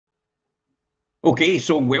Okay,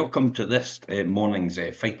 so welcome to this morning's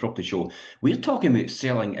Fife Property Show. We're talking about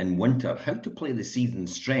selling in winter, how to play the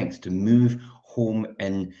season's strengths to move home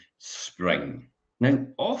in spring. Now,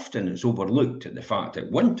 often it's overlooked at the fact that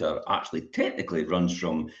winter actually technically runs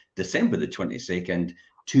from December the 22nd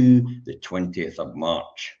to the 20th of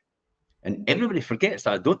March. And everybody forgets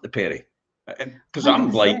that, don't they, Perry? Because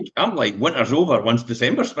I'm 100%. like, winter's over once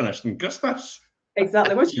December's finished and Christmas.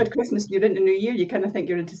 Exactly. Once you've had Christmas and you're into New Year, you kind of think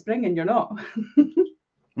you're into spring and you're not.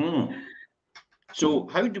 So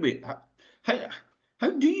how do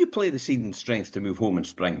you play the season's strengths to move home in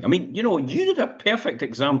spring? I mean, you did a perfect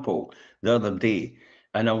example the other day,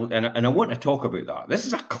 and I want to talk about that. This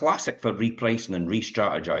is a classic for repricing and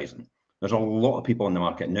re-strategizing. There's a lot of people on the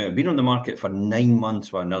market now. Been on the market for 9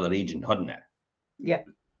 months with another agent, hadn't it? Yeah.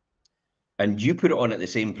 And you put it on at the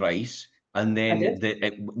same price, and then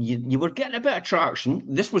you were getting a bit of traction.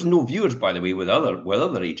 This was no viewers, by the way, with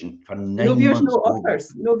other agent for 9 No viewers, months. no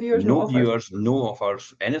offers. No viewers, no No offers. viewers, no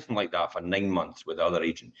offers, anything like that for 9 months with the other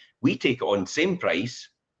agent. We take it on same price.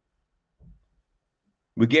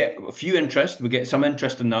 We get a few interest, we get some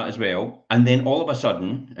interest in that as well. And then all of a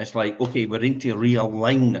sudden, it's like, okay, we're going to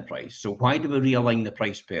realign the price. So why do we realign the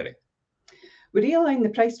price, Perry? We realign the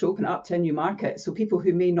price to open it up to a new market. So people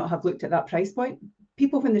who may not have looked at that price point,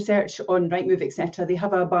 people when they search on Rightmove, etc., they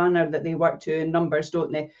have a banner that they work to in numbers,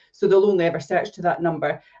 don't they? So they'll only ever search to that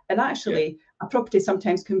number. And actually, a property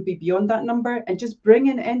sometimes can be beyond that number, and just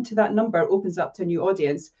bringing it into that number opens up to a new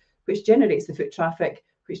audience, which generates the foot traffic,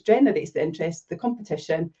 which generates the interest, the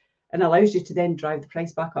competition, and allows you to then drive the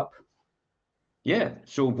price back up. Yeah,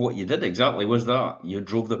 so what you did exactly was that. You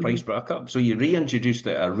drove the price back up. So you reintroduced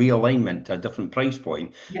it, a realignment to a different price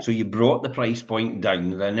point. Yep. So you brought the price point down,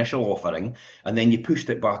 the initial offering, and then you pushed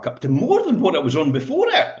it back up to more than what it was on before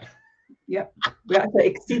it. Yep. We actually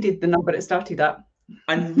exceeded the number it started at.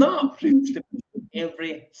 And that proves to be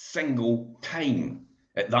every single time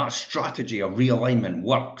that strategy of realignment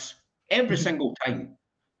works. Every single time.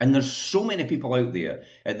 And there's so many people out there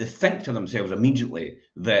that think to themselves immediately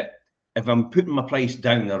that if I'm putting my price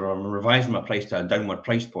down or I'm revising my price to a downward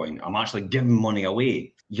price point, I'm actually giving money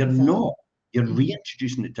away. You're not. You're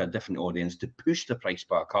reintroducing it to a different audience to push the price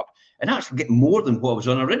back up and actually get more than what was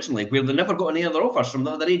on originally, where they never got any other offers from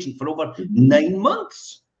the other agent for over 9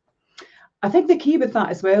 months. I think the key with that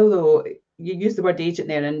as well, though, you use the word agent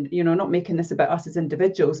there, and not making this about us as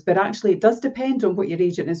individuals, but actually it does depend on what your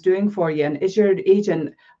agent is doing for you. And is your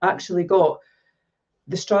agent actually got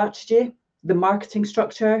the strategy, the marketing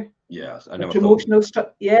structure, Yes, the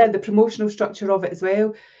promotional structure of it as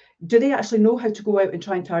well? Do they actually know how to go out and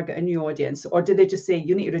try and target a new audience, or do they just say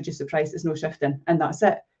you need to reduce the price, there's no shifting, and that's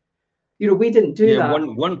it? We didn't do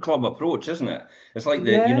that. One club approach, isn't it? It's like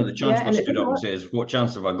the chancellor stood up and says, "What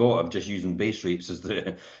chance have I got of just using base rates as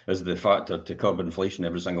the factor to curb inflation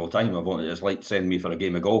every single time? It's like send me for a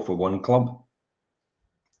game of golf with one club."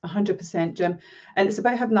 100%, Jim. And it's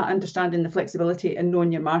about having that understanding, the flexibility, and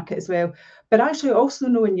knowing your market as well. But actually also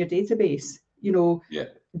knowing your database. Do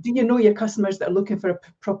you know your customers that are looking for a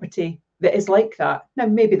property that is like that? Now,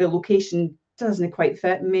 maybe the location doesn't quite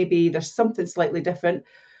fit. Maybe there's something slightly different.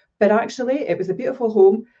 But actually, it was a beautiful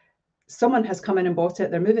home. Someone has come in and bought it.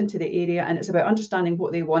 They're moving to the area, and it's about understanding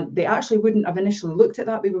what they want. They actually wouldn't have initially looked at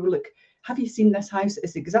that. We would look, have you seen this house?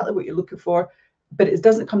 It's exactly what you're looking for, but it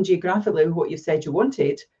doesn't come geographically with what you said you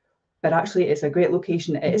wanted. But actually, it's a great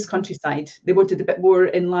location. It is countryside. They wanted a bit more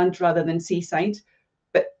inland rather than seaside,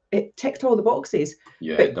 but it ticked all the boxes.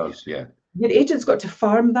 Yeah, but it does. Yeah. Your agent's got to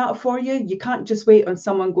farm that for you. You can't just wait on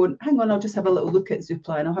someone going, hang on, I'll just have a little look at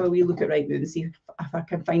Zoopla and I'll have a wee look at Rightmove and see if I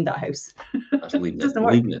can find that house. That's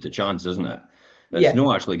leaving it to chance, isn't it? It's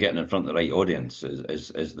not actually getting in front of the right audience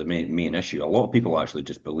is the main issue. A lot of people actually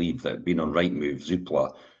just believe that being on Rightmove,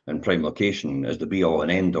 Zoopla, and prime location is the be all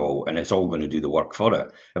and end all, and it's all going to do the work for it.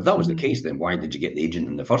 If that was the case, then why did you get the agent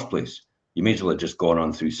in the first place? You may as well have just gone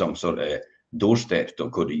on through some sort of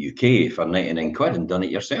doorsteps.co.uk for 99 quid and done it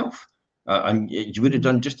yourself. And you would have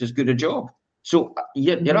done just as good a job. So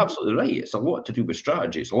you're absolutely right. It's a lot to do with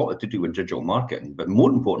strategy. It's a lot to do with digital marketing, but more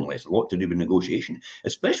importantly, it's a lot to do with negotiation,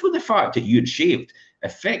 especially with the fact that you had shaved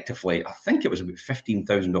effectively, I think it was about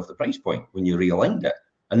 15,000 off the price point when you realigned it,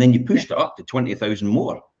 and then you pushed it up to 20,000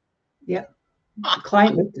 more. Yeah.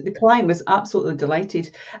 The client was absolutely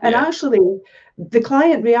delighted. And actually, the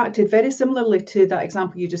client reacted very similarly to that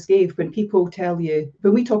example you just gave. When people tell you,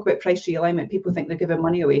 when we talk about price realignment, people think they're giving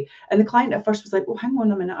money away. And the client at first was like, oh, hang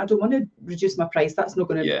on a minute, I don't want to reduce my price. That's not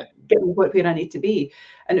going to get me where I need to be.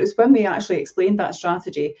 And it was when we actually explained that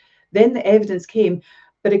strategy, then the evidence came.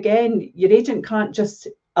 But again, your agent can't just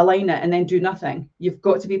align it and then do nothing. You've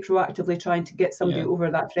got to be proactively trying to get somebody over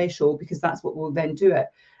that threshold, because that's what will then do it.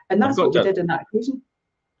 And that's what we did in that occasion.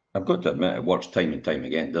 I've got to admit, it works time and time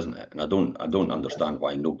again, doesn't it? And I don't understand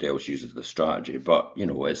why nobody else uses the strategy. But you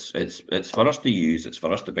know, it's for us to use. It's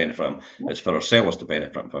for us to benefit from. It's for our sellers to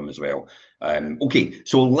benefit from as well. Okay,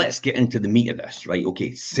 so let's get into the meat of this, right?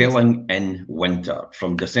 Okay, selling in winter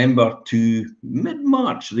from December to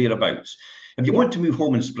mid-March, thereabouts. If you want to move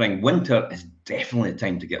home in spring, winter is definitely a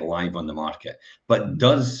time to get live on the market. But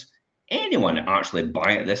does anyone actually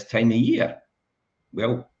buy at this time of year?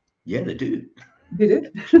 Well, yeah, they do.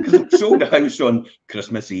 Because I've sold a house on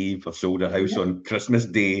Christmas Eve, I've sold a house on Christmas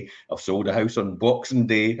Day, I've sold a house on Boxing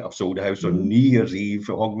Day, I've sold a house on New Year's Eve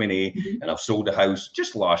for Hogmanay, and I've sold a house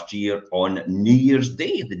just last year on New Year's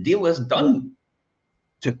Day. The deal is done.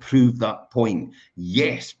 To prove that point,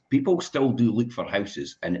 yes, people still do look for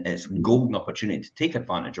houses, and it's a golden opportunity to take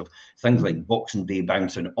advantage of things like Boxing Day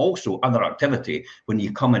bounce and also other activity when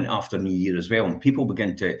you come in after New Year as well, and people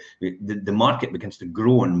begin to, the market begins to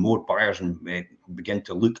grow and more buyers and begin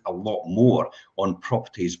to look a lot more on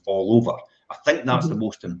properties all over. I think that's the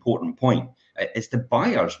most important point. It's the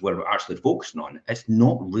buyers we're actually focusing on. It's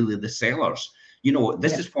not really the sellers. You know,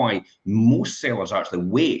 this is why most sellers actually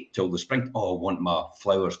wait till the spring. Oh, I want my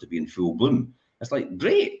flowers to be in full bloom. It's like,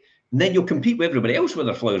 great. And then you'll compete with everybody else with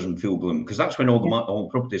their flowers in full bloom, because that's when all the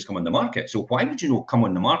properties come on the market. So why would you not come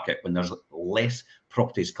on the market when there's less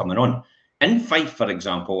properties coming on? In Fife, for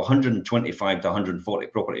example, 125 to 140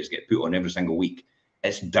 properties get put on every single week.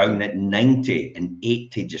 It's down at 90 and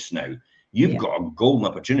 80 just now. You've got a golden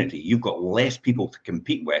opportunity. You've got less people to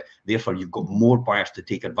compete with. Therefore, you've got more buyers to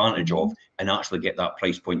take advantage of and actually get that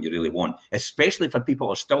price point you really want, especially for people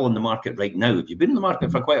who are still in the market right now. If you've been in the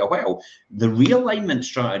market for quite a while, the realignment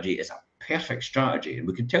strategy is a perfect strategy. And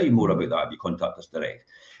we can tell you more about that if you contact us direct.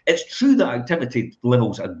 It's true that activity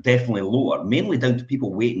levels are definitely lower, mainly down to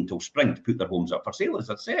people waiting until spring to put their homes up for sale, as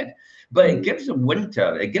I said. But it gives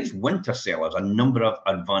winter sellers a number of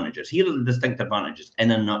advantages. Here are the distinct advantages in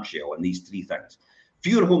a nutshell in these three things.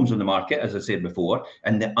 Fewer homes on the market, as I said before,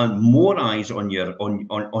 and more eyes on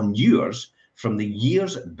yours from the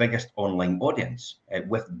year's biggest online audience,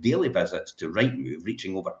 with daily visits to Rightmove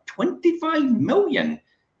reaching over 25 million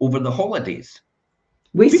over the holidays.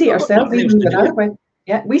 We see it ourselves even with our website.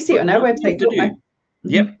 Yeah, we see it on our website, don't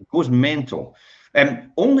we? Yep, it goes mental.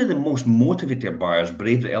 Only the most motivated buyers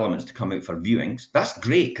brave the elements to come out for viewings. That's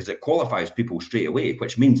great because it qualifies people straight away,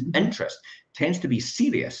 which means interest tends to be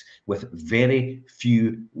serious with very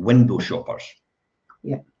few window shoppers.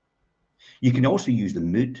 Yeah. You can also use the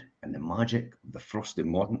mood and the magic of the frosty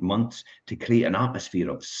months to create an atmosphere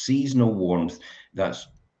of seasonal warmth that's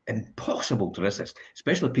impossible to resist,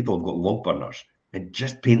 especially if people have got log burners. It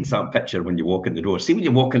just paints that picture when you walk in the door. See when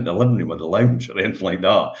you walk into the living room or the lounge or anything like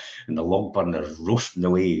that, and the log burner is roasting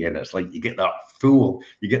away, and it's like you get that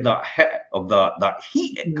hit of that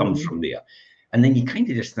heat. It comes from there, and then you kind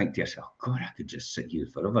of just think to yourself, God, I could just sit here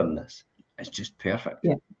forever in this. It's just perfect.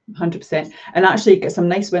 Yeah, 100%. And actually get some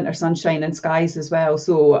nice winter sunshine and skies as well.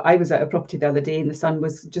 So I was at a property the other day, and the sun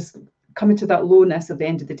was just coming to that lowness at the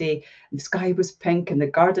end of the day. And the sky was pink, and the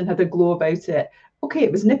garden had a glow about it. Okay,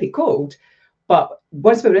 it was nippy cold. But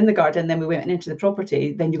once we were in the garden, then we went into the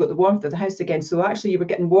property, then you got the warmth of the house again. So actually you were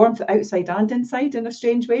getting warmth outside and inside in a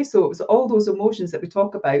strange way. So it was all those emotions that we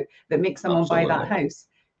talk about that make someone buy that house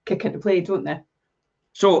kick into play, don't they?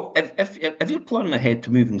 So if you're planning ahead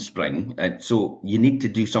to move in spring, so you need to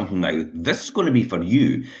do something now. This is going to be for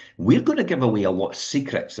you. We're going to give away a lot of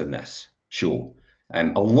secrets in this show. A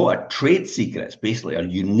lot of trade secrets basically are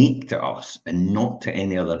unique to us and not to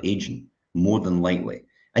any other agent, more than likely.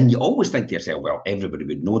 And you always think to yourself, well, everybody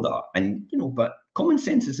would know that. And, you know, but common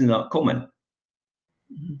sense isn't that common.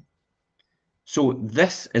 So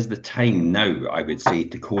this is the time now, I would say,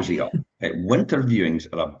 to cozy up. Winter viewings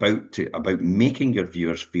are about making your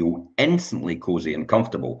viewers feel instantly cozy and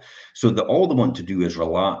comfortable, so that all they want to do is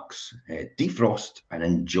relax, defrost, and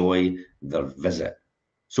enjoy their visit.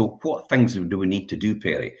 So what things do we need to do,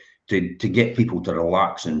 Perry, to get people to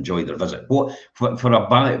relax and enjoy their visit? What for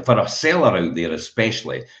a seller out there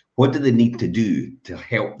especially, what do they need to do to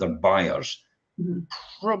help their buyers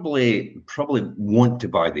probably want to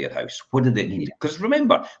buy their house? What do they need? Because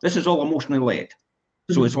remember, this is all emotionally led.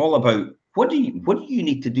 So it's all about what do you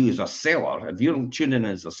need to do as a seller? If you're tuning in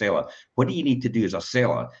as a seller, what do you need to do as a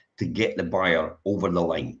seller to get the buyer over the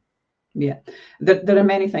line? Yeah, there are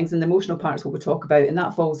many things, and the emotional part is what we talk about, and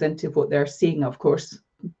that falls into what they're seeing, of course,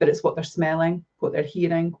 but it's what they're smelling, what they're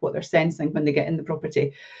hearing, what they're sensing when they get in the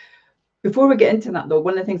property. Before we get into that, though,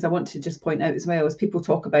 one of the things I want to just point out as well is people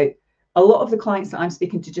talk about a lot of the clients that I'm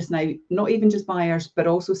speaking to just now, not even just buyers, but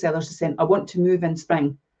also sellers, are saying, I want to move in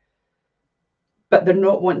spring. But they're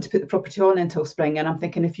not wanting to put the property on until spring. And I'm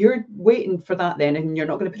thinking, if you're waiting for that then, and you're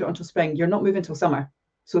not going to put it on until spring, you're not moving until summer.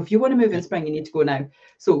 So if you want to move in spring, you need to go now.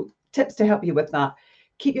 So tips to help you with that.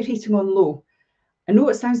 Keep your heating on low. I know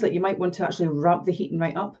it sounds like you might want to actually ramp the heating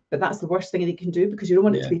right up, but that's the worst thing that you can do, because you don't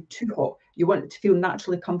want it to be too hot. You want it to feel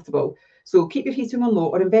naturally comfortable. So keep your heating on low,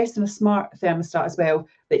 or invest in a smart thermostat as well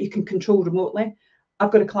that you can control remotely.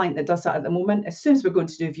 I've got a client that does that at the moment. As soon as we're going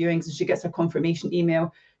to do viewings and she gets her confirmation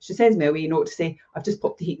email, she sends me a wee note to say, I've just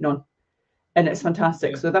popped the heating on. And it's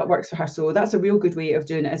fantastic. So that works for her. So that's a real good way of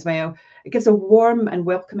doing it as well. It gives a warm and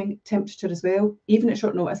welcoming temperature as well, even at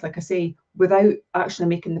short notice, like I say, without actually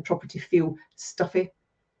making the property feel stuffy.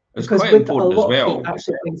 It's quite important as well.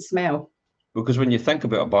 Actually brings smell. Because when you think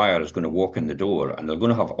about a buyer who's going to walk in the door and they're going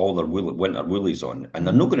to have all their winter woolies on, and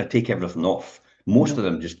they're not going to take everything off. Most of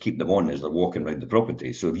them just keep them on as they're walking around the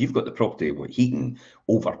property. So if you've got the property with heating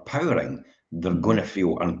overpowering, they're going to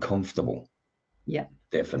feel uncomfortable. Yeah,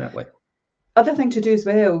 definitely. Other thing to do as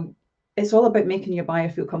well, it's all about making your buyer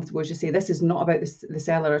feel comfortable. As you say, this is not about the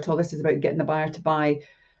seller at all. This is about getting the buyer to buy.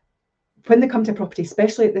 When they come to property,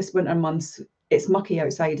 especially at this winter months, it's mucky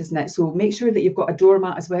outside, isn't it? So make sure that you've got a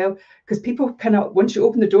doormat as well, because people kind of, once you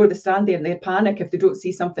open the door, they stand there and they panic if they don't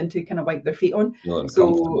see something to kind of wipe their feet on.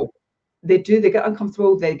 So they get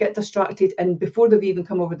uncomfortable, they get distracted, and before they've even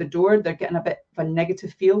come over the door, they're getting a bit of a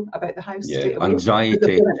negative feel about the house straight away.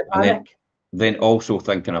 Anxiety, and then also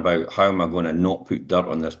thinking about, how am I going to not put dirt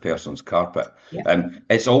on this person's carpet?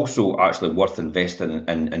 It's also actually worth investing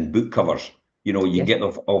in book covers. You know, you get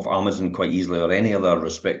off Amazon quite easily, or any other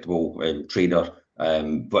respectable trader,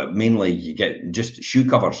 but mainly you get just shoe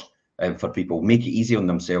covers for people. Make it easy on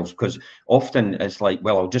themselves, because often it's like,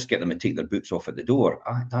 well, I'll just get them to take their boots off at the door.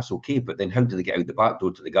 That's okay, but then how do they get out the back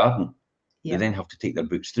door to the garden? They then have to take their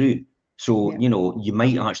boots through. So, you know, you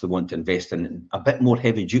might actually want to invest in a bit more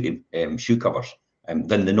heavy duty shoe covers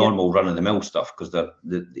than the normal run of the mill stuff, because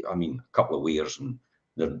I mean, a couple of wears and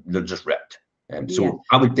they're just ripped. So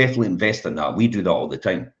I would definitely invest in that. We do that all the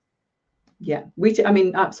time. Yeah, I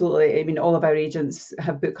mean, absolutely. I mean, all of our agents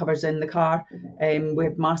have book covers in the car. We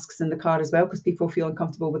have masks in the car as well, because people feel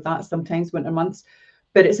uncomfortable with that sometimes winter months.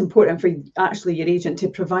 But it's important for actually your agent to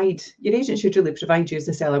provide. Your agent should really provide you as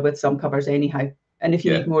the seller with some covers anyhow. And if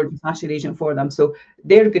you need more, just ask your agent for them. So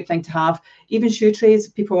they're a good thing to have. Even shoe trays,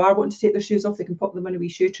 people are wanting to take their shoes off, they can pop them in a wee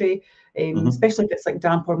shoe tray, especially if it's like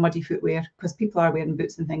damp or muddy footwear, because people are wearing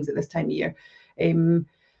boots and things at this time of year.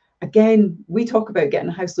 Again, we talk about getting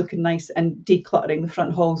a house looking nice and decluttering the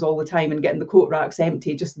front halls all the time and getting the coat racks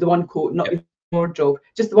empty, just the one coat, not the wardrobe,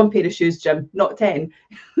 just the one pair of shoes, Jim, not 10.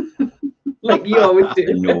 Like you always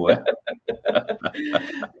do. No.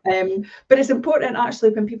 But it's important actually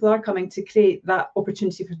when people are coming to create that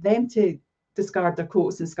opportunity for them to discard their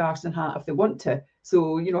coats and scarves and hat if they want to.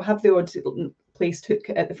 So, you know, have the odd placed hook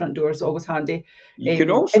at the front door is always handy. You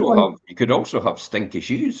could also have stinky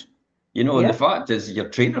shoes. You know, and the fact is, your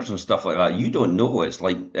trainers and stuff like that, you don't know. It's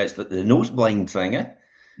like, it's the nose blind thing,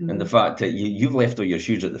 and the fact that you've left all your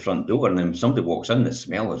shoes at the front door, and then somebody walks in, the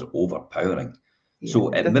smell is overpowering. So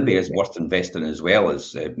it maybe is worth investing as well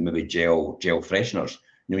as maybe gel fresheners.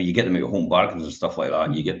 You know, you get them at Home Bargains and stuff like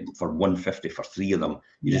that. You get for $150 for 3 of them.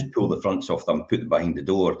 You just pull the fronts off them, put them behind the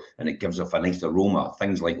door, and it gives off a nice aroma.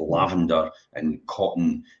 Things like lavender and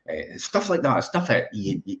cotton, stuff like that. Stuff that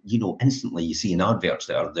you know instantly you see in adverts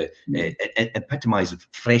that are it epitomizes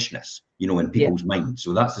freshness, you know, in people's minds.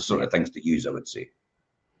 So that's the sort of things to use, I would say.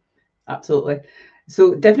 Absolutely.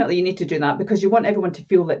 So definitely you need to do that, because you want everyone to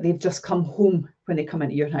feel like they've just come home when they come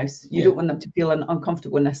into your house. You don't want them to feel an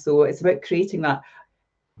uncomfortableness. So it's about creating that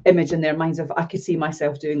image in their minds of, I could see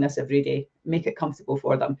myself doing this every day. Make it comfortable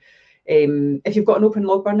for them. If you've got an open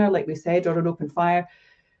log burner, like we said, or an open fire,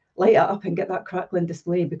 light it up and get that crackling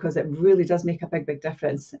display, because it really does make a big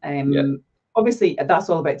difference. Obviously, that's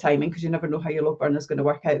all about timing, because you never know how your log burner is going to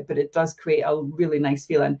work out, but it does create a really nice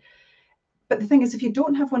feeling. But the thing is, if you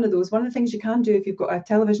don't have one of those, one of the things you can do if you've got a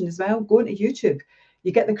television as well, go into YouTube.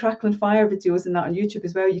 You get the crackling fire videos and that on YouTube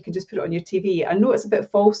as well. You can just put it on your TV. I know it's a bit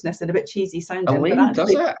of falseness and a bit cheesy sounding, Elaine but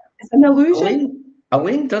actually, does it. It's an illusion.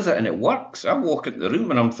 Elaine does it and it works. I walk into the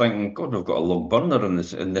room and I'm thinking, God, we've got a log burner in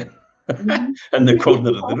the in the corner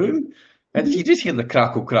of the room. And you just hear the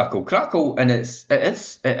crackle, crackle, crackle, and it is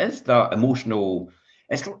that emotional.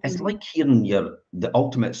 It's like hearing the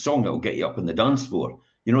ultimate song that will get you up on the dance floor.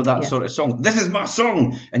 You know, that sort of song. This is my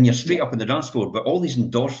song, and you're straight up on the dance floor. But all these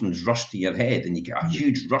endorphins rush to your head, and you get a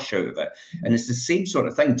huge rush out of it. And it's the same sort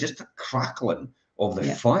of thing. Just the crackling of the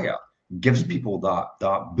fire gives people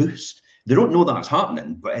that boost. They don't know that's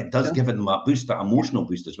happening, but it does give them that boost, that emotional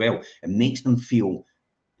boost as well. It makes them feel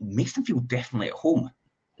definitely at home.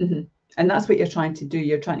 And that's what you're trying to do.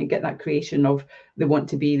 You're trying to get that creation of they want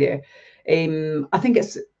to be there. I think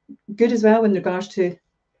it's good as well in regards to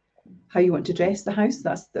how you want to dress the house.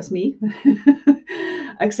 That's me.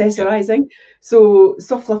 Accessorizing. So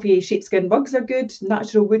soft fluffy sheepskin rugs are good.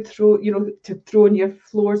 Natural wood to throw on your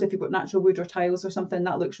floors if you've got natural wood or tiles or something.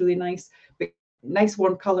 That looks really nice. But nice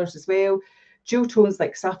warm colors as well. Jewel tones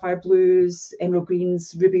like sapphire blues, emerald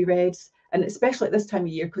greens, ruby reds, and especially at this time of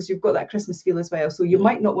year because you've got that Christmas feel as well. So you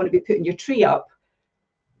might not want to be putting your tree up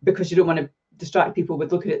because you don't want to distract people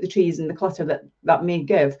with looking at the trees and the clutter that may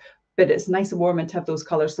give. But it's nice and warm and to have those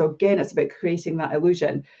colours. So again, it's about creating that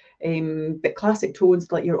illusion. But classic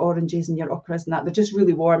tones like your oranges and your operas and that, they're just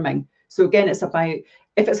really warming. So again, it's about,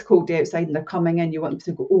 if it's a cold day outside and they're coming in, you want them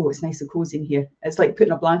to go, oh, it's nice and cozy in here. It's like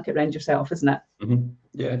putting a blanket around yourself, isn't it?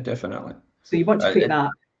 Yeah, definitely. So you want to create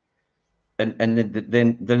that. And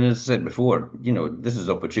then as I said before, this is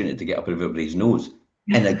opportunity to get up everybody's nose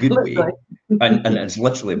in a good way. And it's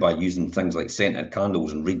literally by using things like scented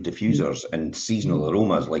candles and reed diffusers and seasonal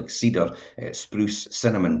aromas like cedar, spruce,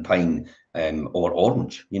 cinnamon, pine, or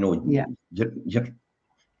orange.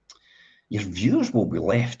 Your viewers will be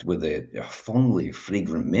left with fondly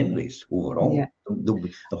fragrant memories overall. Yeah.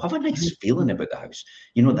 They'll have a nice feeling about the house.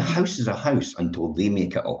 The house is a house until they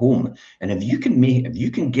make it a home. And if you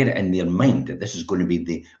can get it in their mind that this is going to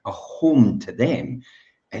be a home to them,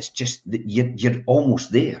 it's just that you're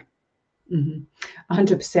almost there.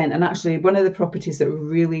 100%. And actually, one of the properties that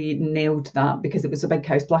really nailed that, because it was a big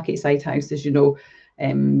house, Blackgate Side House, as you know,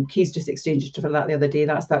 Keys just exchanged for that the other day.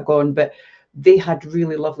 That's that gone, but they had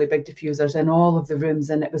really lovely big diffusers in all of the rooms,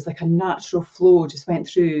 and it was like a natural flow just went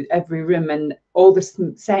through every room, and all the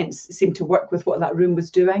scents seemed to work with what that room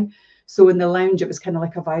was doing. So in the lounge, it was kind of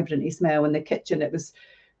like a vibrant smell. In the kitchen, it was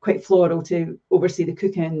quite floral to oversee the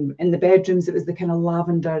cooking. In the bedrooms, it was the kind of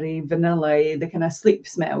lavendery, vanilla, the kind of sleep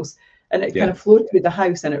smells. And it kind of flowed through the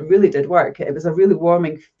house, and it really did work. It was a really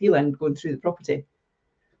warming feeling going through the property.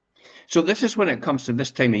 So this is when it comes to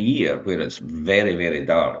this time of year where it's very, very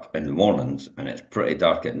dark in the mornings and it's pretty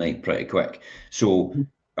dark at night pretty quick. So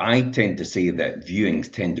I tend to say that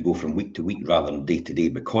viewings tend to go from week to week rather than day to day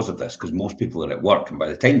because of this, because most people are at work, and by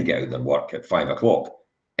the time they get out of their work at 5 o'clock,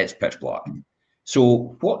 it's pitch black.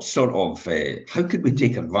 So what sort of, how could we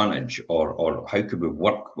take advantage or how could we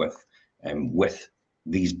work with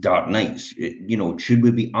these dark nights? Should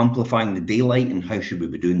we be amplifying the daylight, and how should we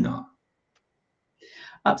be doing that?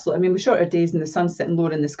 Absolutely. I mean, with shorter days and the sun sitting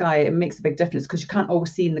lower in the sky, it makes a big difference because you can't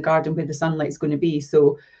always see in the garden where the sunlight's going to be.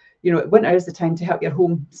 So, winter is the time to help your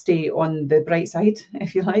home stay on the bright side,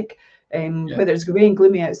 if you like. Whether it's grey and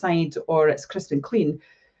gloomy outside or it's crisp and clean,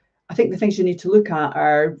 I think the things you need to look at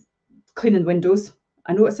are cleaning windows.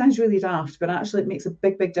 I know it sounds really daft, but actually it makes a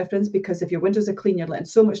big, big difference, because if your windows are clean, you're letting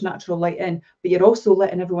so much natural light in, but you're also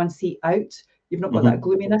letting everyone see out. You've not got that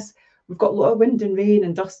gloominess. We've got a lot of wind and rain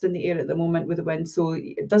and dust in the air at the moment with the wind, so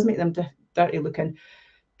it does make them dirty looking.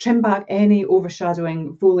 Trim back any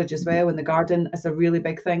overshadowing foliage as well in the garden is a really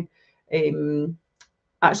big thing. I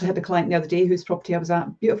actually had a client the other day whose property I was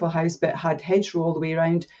at, beautiful house, but had hedgerow all the way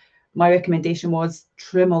around. My recommendation was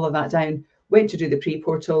trim all of that down. Went to do the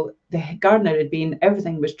pre-portal, the gardener had been,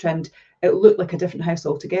 everything was trimmed. It looked like a different house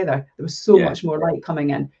altogether. There was so much more light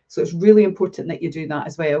coming in. So it's really important that you do that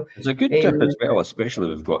as well. It's a good tip as well,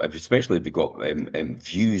 especially if you've got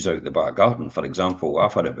views out the back garden. For example,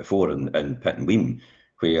 I've had it before in Pitt and Weem,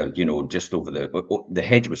 where just over the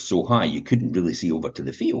hedge was so high you couldn't really see over to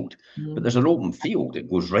the field. But there's an open field.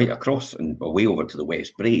 It goes right across and away over to the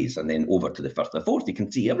West Braes and then over to the Firth of Forth. You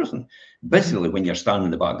can see everything. Basically, when you're standing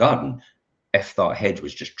in the back garden, if that hedge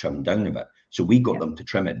was just trimmed down a bit. So we got them to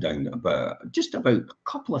trim it down just about a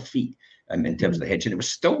couple of feet in terms of the hedge. And it was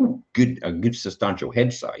still a good substantial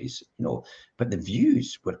hedge size, but the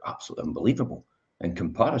views were absolutely unbelievable in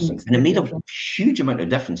comparison. And it made a huge amount of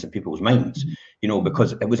difference in people's minds,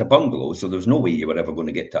 because it was a bungalow. So there was no way you were ever going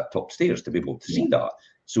to get to that top stairs to be able to see that.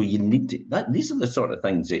 So you need to, these are the sort of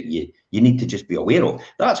things that you need to just be aware of.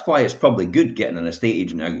 That's why it's probably good getting an estate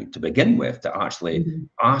agent out to begin with, to actually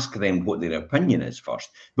ask them what their opinion is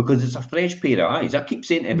first, because it's a fresh pair of eyes. I keep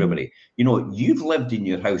saying to everybody, you've lived in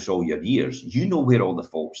your house all your years. You know where all the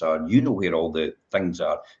faults are. You know where all the things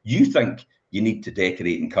are. You think you need to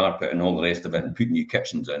decorate and carpet and all the rest of it and put new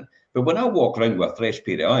kitchens in. But when I walk around with a fresh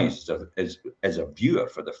pair of eyes as a viewer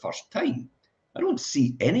for the first time, I don't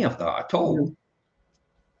see any of that at all.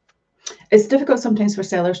 It's difficult sometimes for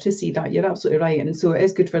sellers to see that. You're absolutely right. And so it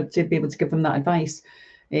is good to be able to give them that advice.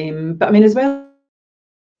 But I mean, as well,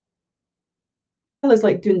 as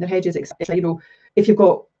like doing the hedges, etc. You know, if you've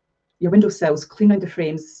got your windowsills, clean out the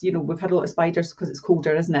frames. You know, we've had a lot of spiders because it's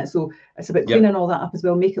colder, isn't it? So it's about cleaning all that up as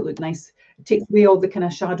well, make it look nice. It takes away all the kind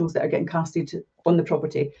of shadows that are getting casted on the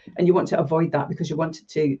property, and you want to avoid that because you want it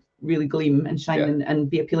to really gleam and shine and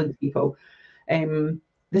be appealing to people.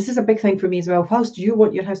 This is a big thing for me as well. Whilst you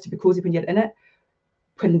want your house to be cozy when you're in it,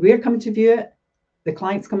 when we're coming to view it, the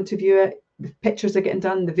client's coming to view it, the pictures are getting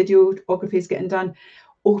done, the videography is getting done.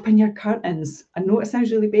 Open your curtains. I know it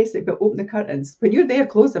sounds really basic, but open the curtains. When you're there,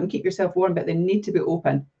 close them, keep yourself warm, but they need to be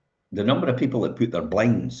open. The number of people that put their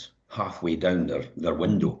blinds halfway down their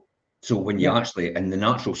window. So when you actually, and the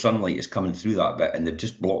natural sunlight is coming through that bit and they've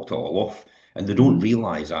just blocked it all off. And they don't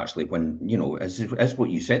realise actually when, you know, as what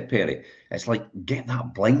you said, Perry, it's like get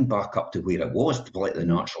that blind back up to where it was to let the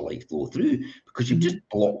natural light flow through, because you've just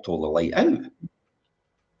blocked all the light out.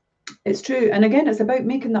 It's true. And again, it's about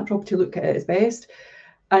making that property look at its best.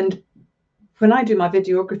 And when I do my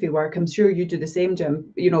videography work, I'm sure you do the same,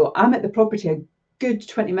 Jim. You know, I'm at the property a good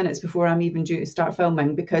 20 minutes before I'm even due to start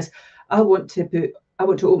filming, because I want to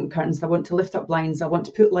open curtains, I want to lift up blinds, I want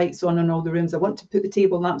to put lights on in all the rooms, I want to put the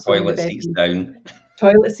table lamps on in the bedroom,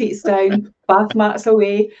 toilet seats down, bath mats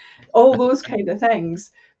away, all those kind of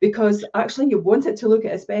things, because actually you want it to look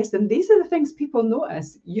at its best. And these are the things people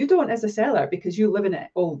notice. You don't as a seller, because you live in it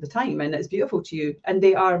all the time and it's beautiful to you, and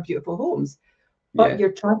they are beautiful homes, but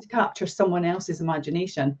you're trying to capture someone else's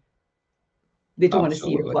imagination. They don't want to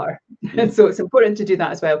see your clutter. So it's important to do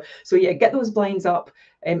that as well. So yeah, get those blinds up,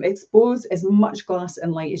 expose as much glass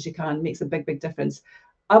and light as you can. Makes a big, big difference.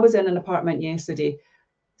 I was in an apartment yesterday,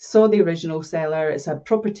 saw the original seller. It's a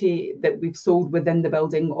property that we've sold within the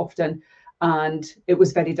building often, and it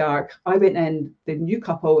was very dark. I went in, the new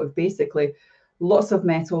couple have basically lots of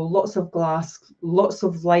metal, lots of glass, lots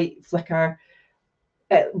of light flicker.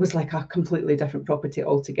 It was like a completely different property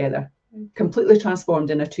altogether. Completely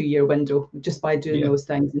transformed in a 2-year window just by doing those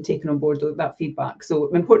things and taking on board that feedback.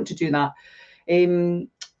 So important to do that.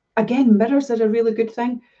 Again, mirrors are a really good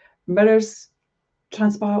thing. Mirrors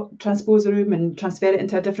transpose a room and transfer it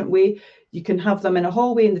into a different way. You can have them in a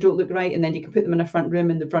hallway and they don't look right, and then you can put them in a front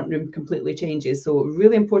room and the front room completely changes. So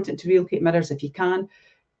really important to relocate mirrors if you can.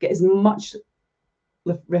 Get as much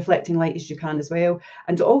reflecting light as you can as well.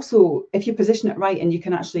 And also, if you position it right and you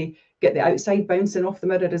can actually get the outside bouncing off the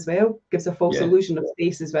mirror as well, gives a false illusion of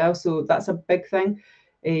space as well. So that's a big thing.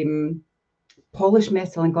 Polish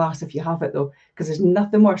metal and glass if you have it though, because there's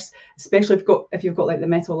nothing worse, especially if you've got like the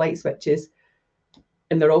metal light switches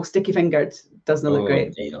and they're all sticky fingered. Doesn't look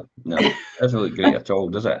great. No, it doesn't look great at all,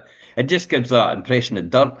 does it? It just gives that impression of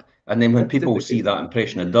dirt. And then when people see that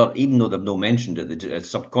impression of dirt, even though they've not mentioned it, it's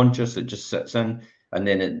subconscious, it just sits in. And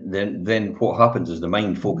then what happens is the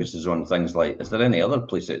mind focuses on things like, is there any other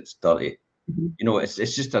place that's dirty? You know, it's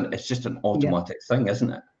just an automatic thing,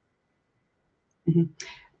 isn't it?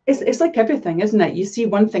 It's like everything, isn't it? You see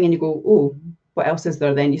one thing and you go, oh, what else is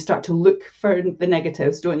there then? You start to look for the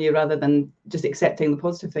negatives, don't you, rather than just accepting the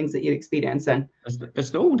positive things that you're experiencing. It's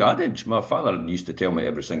the old adage. My father used to tell me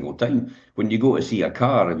every single time, when you go to see a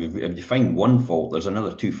car, if you find one fault, there's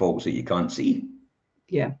another 2 faults that you can't see.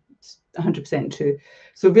 Yeah, 100% true.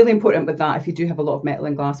 So really important with that, if you do have a lot of metal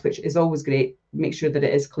and glass, which is always great, make sure that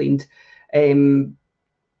it is cleaned.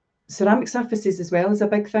 Ceramic surfaces as well is a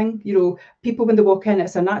big thing. You know, people when they walk in,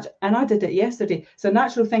 it's a natural, and I did it yesterday. It's a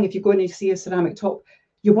natural thing. If you go in and you see a ceramic top,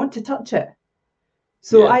 you want to touch it.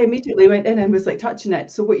 So I immediately went in and was like touching it.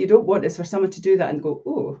 So what you don't want is for someone to do that and go,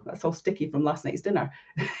 oh, that's all sticky from last night's dinner.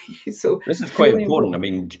 So this is quite really important. I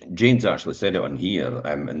mean, Jane's actually said it on here,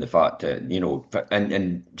 and the fact that, you know,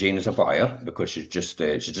 and Jane is a buyer because she's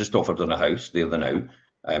just offered on a house there the now.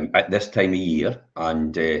 At this time of year,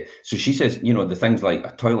 and so she says, you know, the things like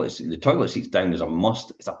the toilet seats down is a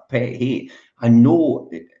must. It's a pet hate. I know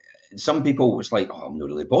some people it's like, oh, I'm not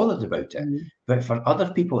really bothered about it, but for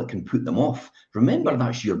other people it can put them off. Remember,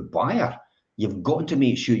 that's your buyer. You've got to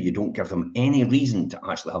make sure you don't give them any reason to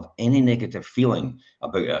actually have any negative feeling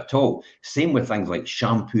about it at all. Same with things like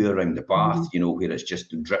shampoo around the bath, you know, where it's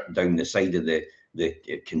just dripped down the side of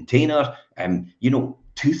the container, you know,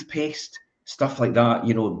 toothpaste, stuff like that,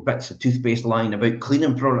 you know, bits of toothpaste lying about,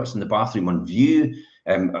 cleaning products in the bathroom on view,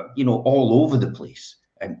 you know, all over the place.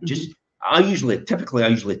 I usually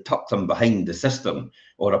tuck them behind the cistern,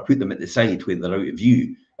 or I put them at the side where they're out of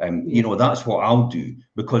view. You know, that's what I'll do,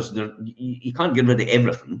 because you can't get rid of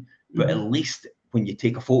everything, but at least when you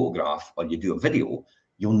take a photograph or you do a video,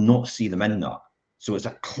 you'll not see them in that. So it's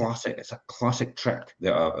a classic trick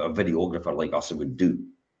that a videographer like us would do.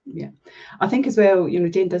 Yeah, I think as well,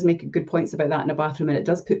 Jane does make good points about that in a bathroom, and it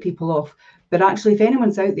does put people off. But actually, if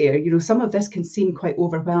anyone's out there, some of this can seem quite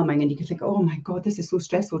overwhelming, and you can think, oh my God, this is so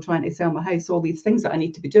stressful trying to sell my house, all these things that I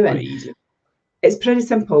need to be doing. Crazy. It's pretty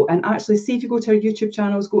simple. And actually, see if you go to our YouTube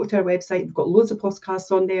channels, go to our website, we've got loads of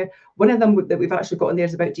podcasts on there. One of them that we've actually got on there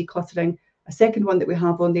is about decluttering. A second one that we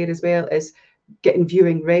have on there as well is getting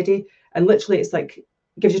viewing ready. And literally, it's like,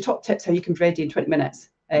 gives you top tips how you can be ready in 20 minutes.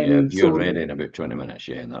 Viewing ready in about 20 minutes.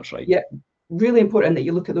 Yeah, that's right. Yeah, really important that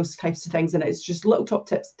you look at those types of things. And it's just little top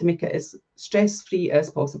tips to make it as stress-free as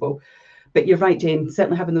possible. But you're right, Jane,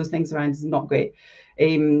 certainly having those things around is not great.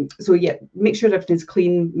 So yeah, make sure everything's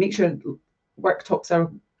clean, make sure worktops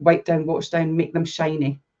are wiped down, washed down, make them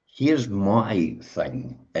shiny. Here's my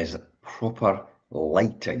thing, is proper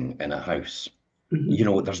lighting in a house.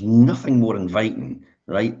 There's nothing more inviting,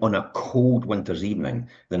 right, on a cold winter's evening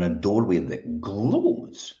than a doorway that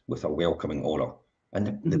glows with a welcoming aura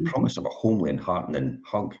and the promise of a homely and heartening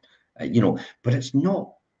hug. But it's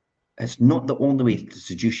not the only way to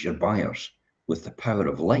seduce your buyers with the power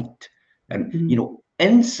of light.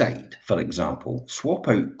 Inside, for example, swap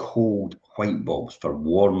out cold white bulbs for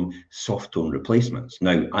warm, soft tone replacements.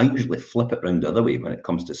 Now, I usually flip it around the other way when it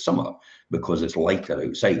comes to summer because it's lighter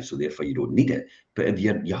outside, so therefore you don't need it. But if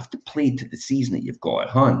you have to play to the season that you've got at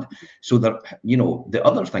hand. So the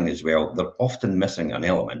other thing as well, they're often missing an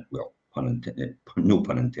element. Well, no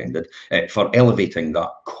pun intended, for elevating that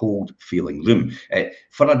cold feeling room.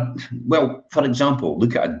 For example,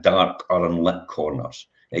 look at a dark or unlit corners.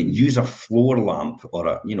 Use a floor lamp or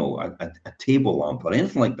a table lamp or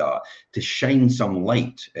anything like that to shine some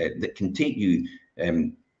light that can take you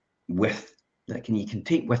you can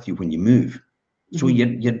take with you when you move. So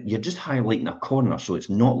you're just highlighting a corner, so it's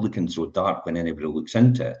not looking so dark when anybody looks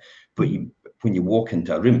into it. But when you walk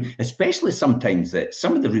into a room, especially sometimes that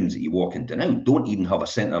some of the rooms that you walk into now don't even have a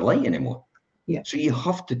centre light anymore. Yeah. So you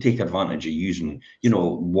have to take advantage of using,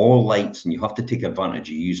 wall lights, and you have to take advantage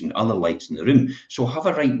of using other lights in the room. So have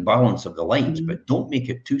a right balance of the lights, but don't make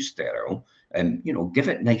it too sterile. And give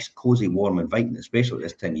it nice, cozy, warm, inviting, especially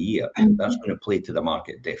this time of year. That's going to play to the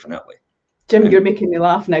market, definitely. Jim, you're making me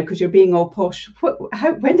laugh now because you're being all posh.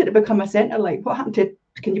 When did it become a centre light? What happened to?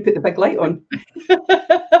 Can you put the big light on? That's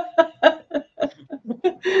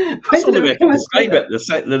the only way I can describe it.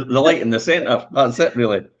 The light in the centre. That's it,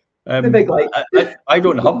 really. The big light. I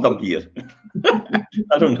don't have them here.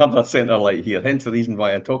 I don't have a centre light here. Hence the reason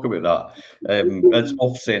why I talk about that. It's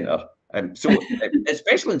off centre. So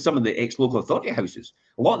especially in some of the ex-local authority houses,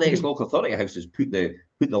 a lot of the ex-local authority houses put the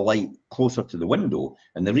light closer to the window,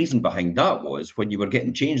 and the reason behind that was when you were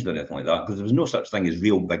getting changed or anything like that, because there was no such thing as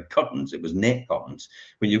real big curtains, it was net curtains.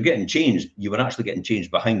 When you were getting changed, you were actually getting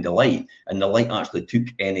changed behind the light, and the light actually took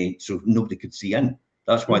so nobody could see in.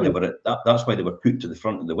 That's why they were that's why they were put to the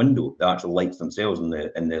front of the window, the actual lights themselves in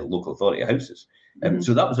the local authority houses.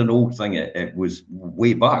 So that was an old thing. It was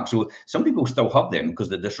way back. So some people still have them because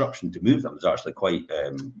the disruption to move them is actually quite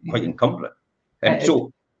encumbering.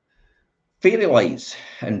 So fairy lights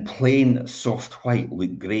in plain soft white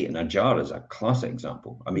look great in a jar is a classic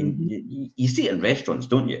example. I mean, you see it in restaurants,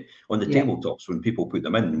 don't you? On the tabletops when people put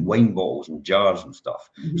them in wine bottles and jars and stuff.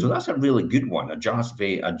 So that's a really good one. A glass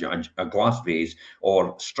vase,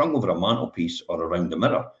 or strung over a mantelpiece or around the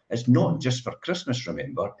mirror. It's not just for Christmas,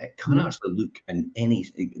 remember. It can actually look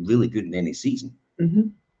really good in any season.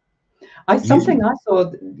 Something I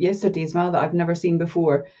saw yesterday as well that I've never seen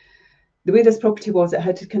before. The way this property was, it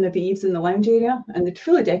had kind of eaves in the lounge area, and they'd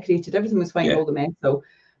fully decorated. Everything was fine, all the metal.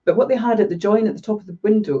 But what they had at the join at the top of the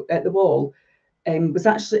window, at the wall, was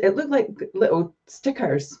actually, it looked like little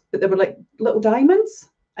stickers, but they were like little diamonds.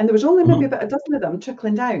 And there was only maybe about a dozen of them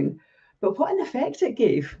trickling down. But what an effect it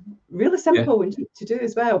gave. Really simple and cheap to do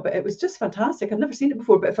as well. But it was just fantastic. I've never seen it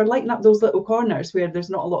before. But for lighting up those little corners where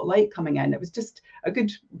there's not a lot of light coming in, it was just a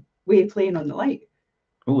good way of playing on the light.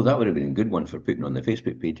 Oh, that would have been a good one for putting on the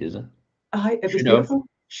Facebook page, is it? It was beautiful.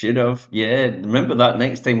 Should have. Yeah. Remember that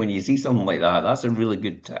next time when you see something like that, that's a really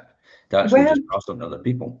good tip to actually just pass on to other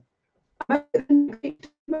people. Everybody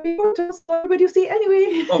will see it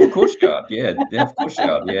anyway. Oh, of course you are. Yeah, of course you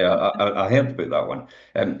are. Yeah, I heard about that one.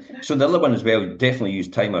 So the other one as well, definitely use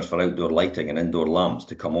timers for outdoor lighting and indoor lamps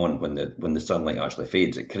to come on when the sunlight actually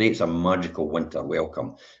fades. It creates a magical winter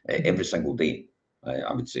welcome every single day,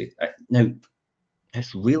 I would say. Now,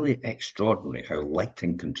 it's really extraordinary how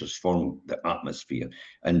lighting can transform the atmosphere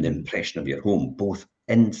and the impression of your home, both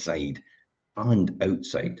inside and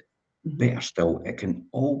outside. Better still, it can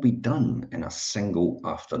all be done in a single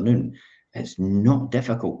afternoon. It's not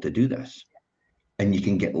difficult to do this. And you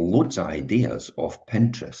can get loads of ideas off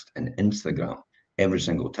Pinterest and Instagram every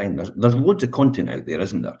single time. There's loads of content out there,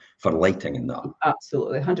 isn't there, for lighting and that?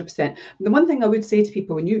 Absolutely, 100%. The one thing I would say to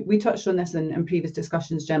people, and we touched on this in previous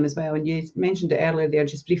discussions, Jim, as well, and you mentioned it earlier there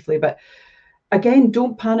just briefly, but again,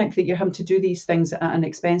 don't panic that you're having to do these things at an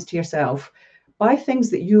expense to yourself. Buy things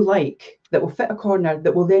that you like, that will fit a corner,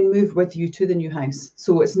 that will then move with you to the new house.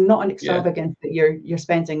 So it's not an extravagance that you're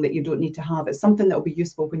spending that you don't need to have. It's something that will be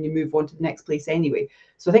useful when you move on to the next place anyway.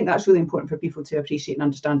 So I think that's really important for people to appreciate and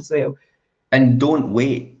understand as well. And don't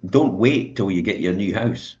wait till you get your new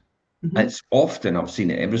house. It's often, I've seen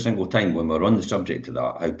it every single time when we're on the subject of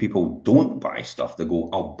that, how people don't buy stuff. They go,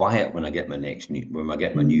 I'll buy it when I get my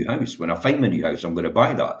new house. When I find my new house, I'm going to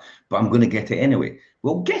buy that, but I'm going to get it anyway.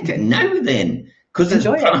 Well, get it now then, because it's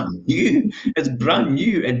brand new. It's brand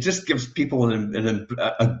new. It just gives people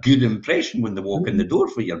a good impression when they walk in the door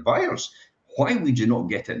for your buyers. Why would you not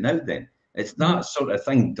get it now then? It's that sort of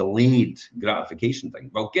thing, delayed gratification thing.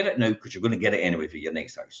 Well, get it now because you're going to get it anyway for your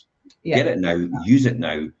next house. Get it now, use it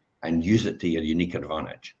now, and use it to your unique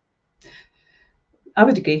advantage. I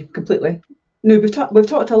would agree completely. No, we've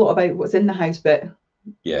talked a lot about what's in the house, but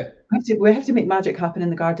we have to make magic happen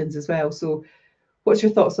in the gardens as well. So what's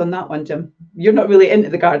your thoughts on that one, Jim? You're not really into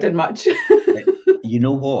the garden much. You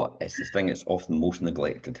know what? It's the thing that's often most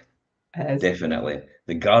neglected. Definitely.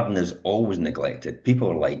 The garden is always neglected.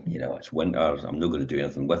 People are like, it's winter, I'm not going to do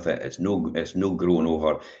anything with it. It's no growing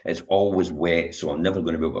over. It's always wet, so I'm never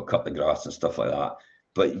going to be able to cut the grass and stuff like that.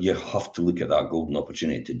 But you have to look at that golden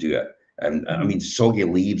opportunity to do it. And I mean, soggy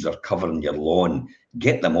leaves are covering your lawn.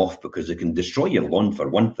 Get them off because they can destroy your lawn for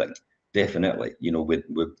one thing. Definitely,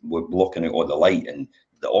 we're blocking out all the light and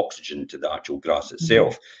the oxygen to the actual grass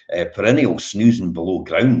itself. Perennials snoozing below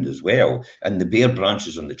ground as well, and the bare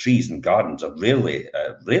branches on the trees and gardens are rarely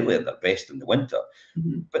at their best in the winter.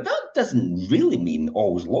 But that doesn't really mean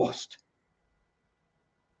all's lost,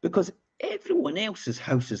 because everyone else's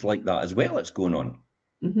house is like that as well. It's going on.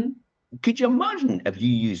 Could you imagine if you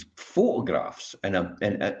use photographs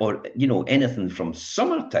or anything from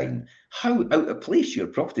summertime, how out of place your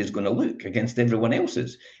property is going to look against everyone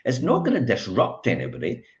else's? It's not going to disrupt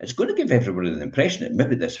anybody. It's going to give everybody the impression that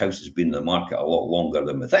maybe this house has been in the market a lot longer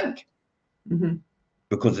than we think,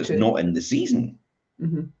 because it's not in the season.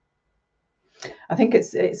 I think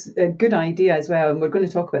it's a good idea as well, and we're going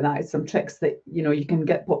to talk about that. It's some tricks that you can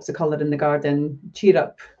get pops of colour in the garden, cheer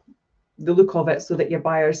up the look of it so that your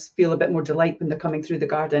buyers feel a bit more delight when they're coming through the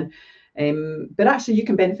garden. But actually you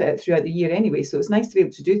can benefit it throughout the year anyway, so it's nice to be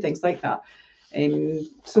able to do things like that.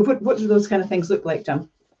 So what do those kind of things look like, Jim?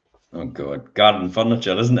 Oh God, garden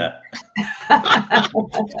furniture, isn't it?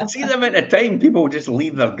 See the amount of time people just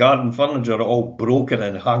leave their garden furniture all broken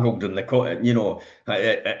and haggled in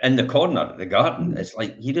the in the corner of the garden. It's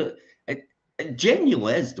like it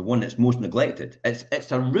genuinely is the one that's most neglected.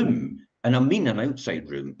 It's a room. And I mean an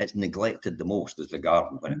outside room, it's neglected the most as the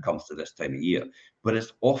garden when it comes to this time of year. But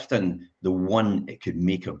it's often the one it could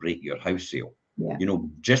make or break your house sale.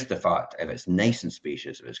 Just the fact, if it's nice and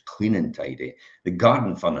spacious, if it's clean and tidy, the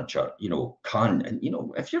garden furniture, can, and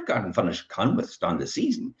if your garden furniture can withstand the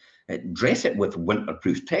season, dress it with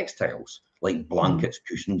winterproof textiles like blankets,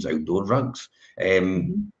 cushions, outdoor rugs.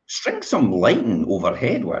 String some lighting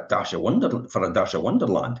overhead with a dash of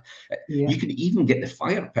wonderland. You could even get the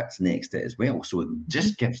fire pits next to it as well, so it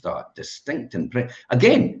just gives that distinct impression.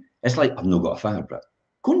 Again, it's like, I've not got a fire pit.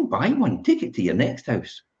 Go and buy one. Take it to your next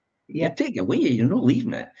house. You take it away. You're not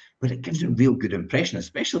leaving it, but it gives a real good impression,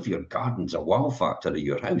 especially if your garden's a wow factor of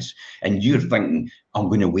your house, and you're thinking, I'm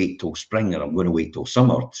going to wait till spring or I'm going to wait till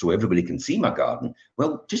summer so everybody can see my garden.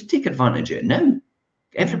 Well, just take advantage of it now.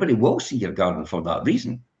 Everybody will see your garden for that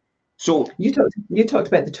reason. So you talked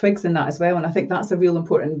about the twigs in that as well, and I think that's a real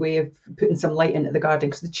important way of putting some light into the garden,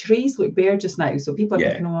 because the trees look bare just now, so people are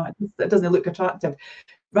thinking, oh, that doesn't look attractive.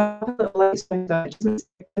 Lights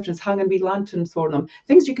hanging wee lanterns for them,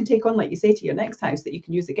 things you can take on, like you say, to your next house that you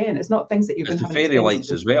can use again. It's not things that you're going to have. It's the fairy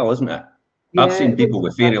lights as well, isn't it? I've seen people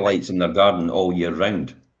with fairy lights in their garden all year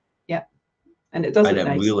round. And it does look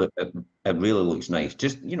nice. It really looks nice.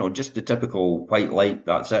 Just just the typical white light.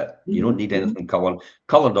 That's it. You don't need anything coloured.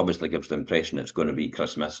 Coloured obviously gives the impression it's going to be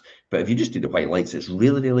Christmas, but if you just do the white lights, it's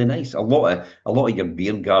really, really nice. A lot of your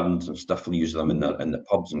beer gardens and stuff will use them in the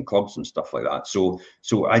pubs and clubs and stuff like that. So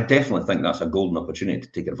I definitely think that's a golden opportunity to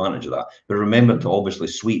take advantage of that. But remember to obviously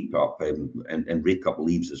sweep up and rake up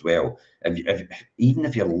leaves as well. Even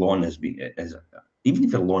if your lawn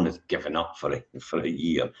has given up for a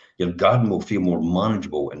year, your garden will feel more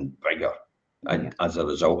manageable and bigger as a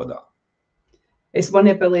result of that. It's one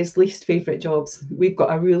of Billy's least favourite jobs. We've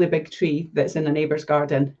got a really big tree that's in a neighbour's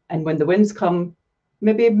garden, and when the winds come,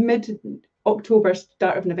 maybe mid-October,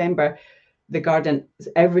 start of November, the garden.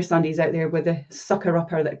 Every Sunday's out there with a sucker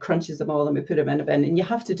upper that crunches them all, and we put them in a bin. And you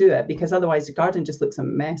have to do it, because otherwise the garden just looks a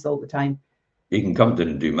mess all the time. You can come down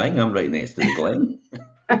and do mine. I'm right next to the glen.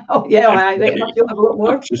 Oh yeah, I think you'll have a lot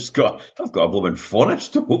more. I've got a blooming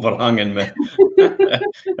forest overhanging me,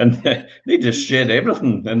 and they just shed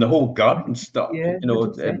everything, and the whole garden stuff. Yeah, you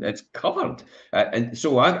know, it's covered, and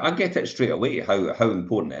so I get it straight away how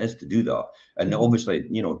important it is to do that, and obviously,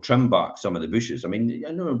 you know, trim back some of the bushes. I mean,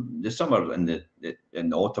 I know the summer and the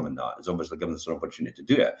autumn and that is obviously giving us an opportunity to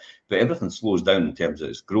do it, but everything slows down in terms of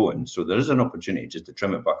its growing, so there is an opportunity just to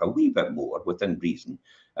trim it back a wee bit more within reason.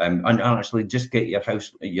 And actually just get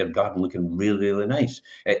your garden looking really, really nice.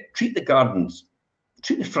 Treat the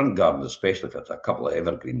front gardens, especially if it's a couple of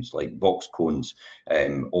evergreens like box cones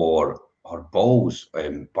or balls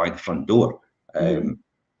by the front door, or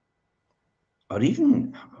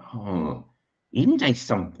even nice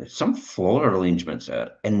some floral arrangements that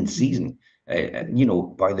are in season. You know,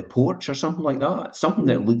 by the porch or something like that. Something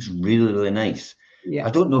that looks really, really nice. Yeah.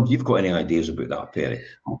 I don't know if you've got any ideas about that, Perry.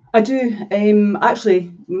 I do.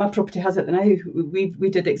 Actually, my property has it now. We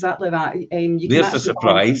did exactly that. There's a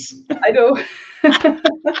surprise. I know.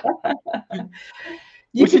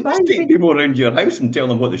 You should just take people around your house and tell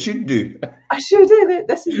them what they should do. I should do.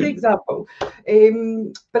 This is the example.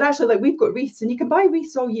 But actually, like, we've got wreaths, and you can buy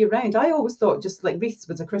wreaths all year round. I always thought just like wreaths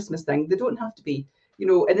was a Christmas thing. They don't have to be. You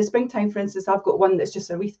know, in the springtime, for instance, I've got one that's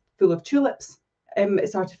just a wreath full of tulips.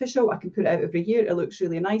 It's artificial. I can put it out every year. It looks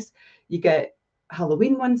really nice. You get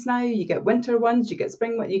Halloween ones now, you get winter ones, you get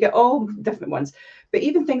spring ones, you get all different ones. But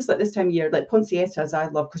even things like this time of year, like poinsettias, I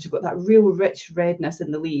love, because you've got that real rich redness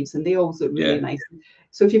in the leaves, and they always look really nice.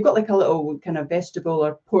 So if you've got like a little kind of vegetable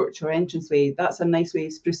or porch or entranceway, that's a nice way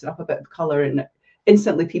of sprucing up a bit of colour, and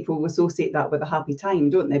instantly people associate that with a happy time,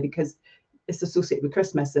 don't they? Because it's associated with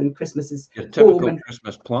Christmas, and Christmas is your typical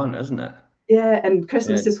Christmas plant, isn't it? Yeah, and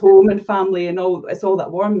Christmas is home and family and all. It's all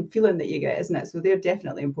that warm feeling that you get, isn't it? So they're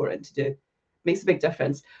definitely important to do. Makes a big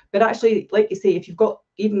difference. But actually, like you say, if you've got,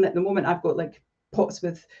 even at the moment, I've got like pots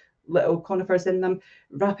with little conifers in them,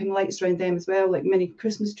 wrapping lights around them as well, like mini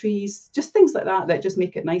Christmas trees, just things like that that just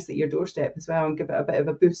make it nice at your doorstep as well, and give it a bit of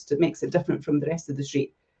a boost. It makes it different from the rest of the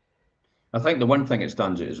street. I think the one thing it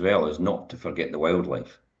stands out as well is not to forget the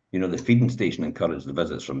wildlife. You know, the feeding station encouraged the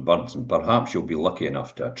visits from birds, and perhaps you'll be lucky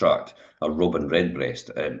enough to attract a robin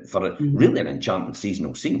redbreast for really an enchanting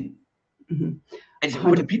seasonal scene.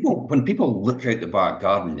 When people look out the back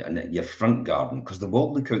garden and your front garden, because they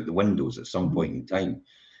will look out the windows at some point in time,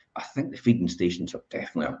 I think the feeding stations are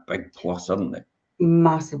definitely a big plus, aren't they?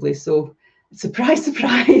 Massively so. Surprise,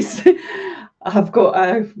 surprise. I've got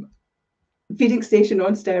a feeding station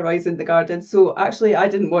on steroids in the garden. So actually, I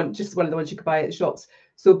didn't want just one of the ones you could buy at the shops.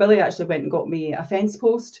 So Billy actually went and got me a fence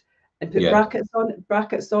post and put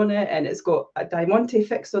brackets on it, and it's got a diamante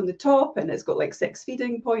fixed on the top, and it's got like 6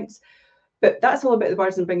 feeding points. But that's all about the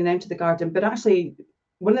birds and bringing them to the garden. But actually,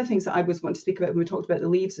 one of the things that I was wanting to speak about when we talked about the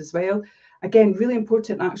leaves as well, again, really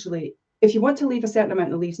important actually, if you want to leave a certain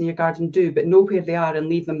amount of leaves in your garden, do, but know where they are and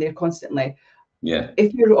leave them there constantly. Yeah.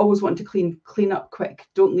 If you're always wanting to clean up quick,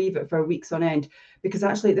 don't leave it for weeks on end, because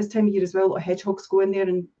actually at this time of year as well, a lot of hedgehogs go in there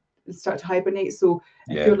and start to hibernate. So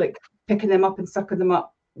if you're like picking them up and sucking them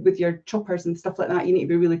up with your choppers and stuff like that, you need to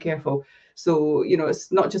be really careful. So, you know,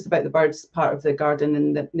 it's not just about the birds part of the garden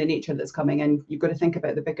and the nature that's coming in. You've got to think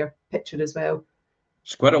about the bigger picture as well.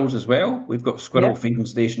 Squirrels as well. We've got squirrel feeding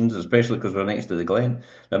stations, especially because we're next to the glen.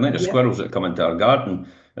 The amount of squirrels that come into our garden,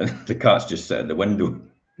 and the cats just sit at the window.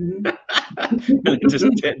 And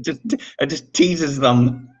it just teases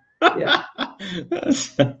them.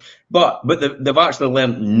 But they've actually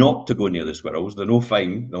learned not to go near the squirrels. They're no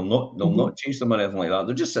fine. They'll not chase them or anything like that.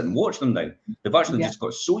 They'll just sit and watch them now. They've actually just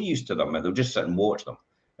got so used to them, and they'll just sit and watch them.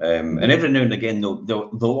 And every now and again,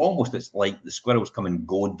 they'll almost, it's like the squirrels come and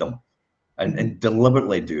goad them, and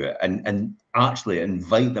deliberately do it, and actually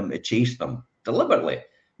invite them to chase them deliberately.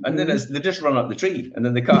 And then they just run up the tree, and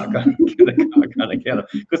then the cat can't get it,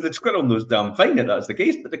 because the squirrel knows damn fine that that's the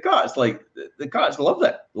case. But the cats love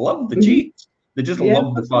it, love the chase. They just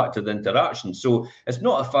love the fact of the interaction. So it's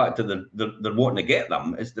not a fact that they're wanting to get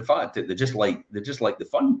them; it's the fact that they just like the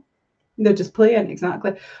fun. They're just playing,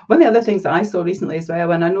 exactly. One of the other things that I saw recently as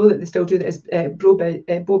well, and I know that they still do that, is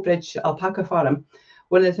Bowbridge Alpaca Farm.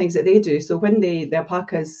 One of the things that they do, so when the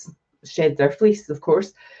alpacas shed their fleece, of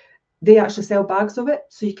course, they actually sell bags of it,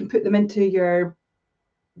 so you can put them into your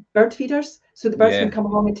bird feeders, so the birds can come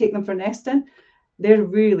along and take them for nesting. They're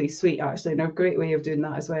really sweet, actually, and they're a great way of doing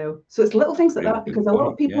that as well. So it's little things like that, because a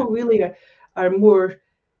lot of people really are more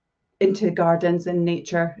into gardens and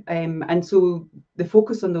nature, and so the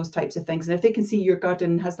focus on those types of things, and if they can see your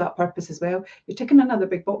garden has that purpose as well, you're ticking another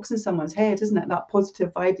big box in someone's head, isn't it? That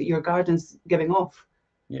positive vibe that your garden's giving off.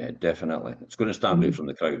 Yeah, definitely. It's going to stand out from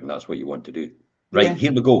the crowd, and that's what you want to do. Right,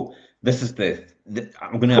 here we go. This is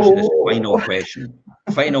I'm going to ask you this final question.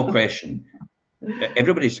 Final question.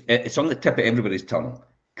 It's on the tip of everybody's tongue.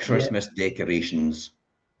 Christmas decorations,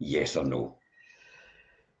 yes or no?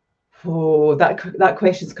 Oh, that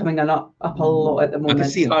question's coming up a lot at the moment. I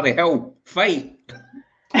can see Harry Hill fight.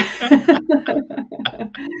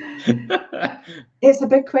 It's a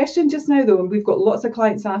big question just now, though, and we've got lots of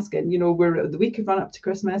clients asking. You know, we're the week of run up to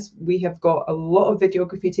Christmas. We have got a lot of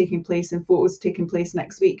videography taking place and photos taking place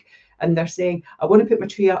next week, and they're saying, "I want to put my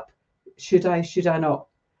tree up. Should I? Should I not?"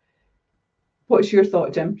 What's your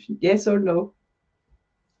thought, Jim? Yes or no?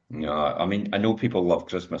 No, I mean, I know people love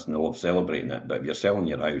Christmas and they love celebrating it, but if you're selling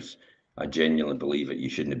your house, I genuinely believe that you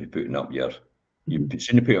shouldn't be putting up you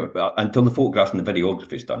shouldn't put up until the photographs and the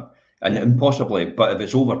videography is done. And possibly, but if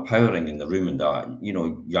it's overpowering in the room and that, you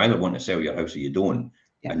know, you either want to sell your house or you don't.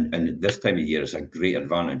 Yeah. And this time of year is a great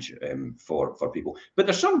advantage for people. But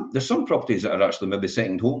there's some properties that are actually maybe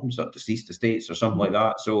second homes or deceased estates or something like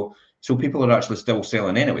that. So people are actually still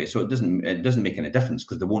selling anyway. So it doesn't make any difference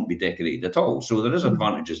because they won't be decorated at all. So there is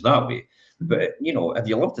advantages that way. But you know, if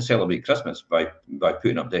you love to celebrate Christmas by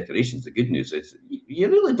putting up decorations, the good news is you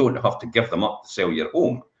really don't have to give them up to sell your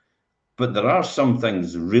home. But there are some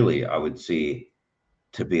things really, I would say,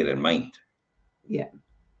 to bear in mind. Yeah.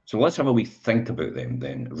 So let's have a wee think about them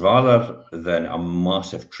then. Rather than a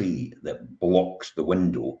massive tree that blocks the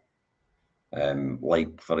window,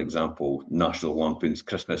 like, for example, National Lampoon's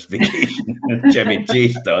Christmas Vacation, Jimmy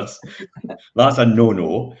Chase does. That's a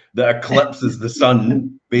no-no. That eclipses the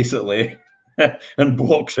sun, basically, and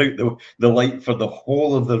blocks out the light for the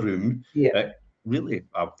whole of the room. Yeah. Really,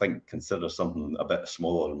 I think, consider something a bit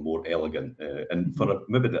smaller and more elegant. And for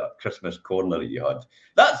maybe that Christmas corner that you had,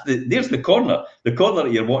 there's the corner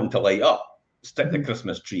that you're wanting to light up. Stick the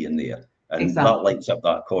Christmas tree in there, and that lights up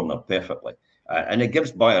that corner perfectly. And it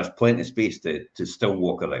gives buyers plenty of space to still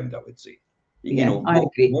walk around, I would say. Yeah, you know, I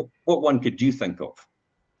agree. What one could you think of?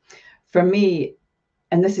 For me,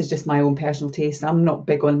 and this is just my own personal taste, I'm not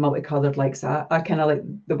big on multicolored lights. I kind of like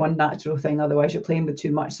the one natural thing, otherwise you're playing with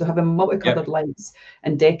too much. So having multicolored lights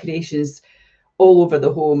and decorations all over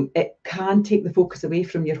the home, it can take the focus away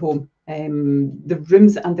from your home. The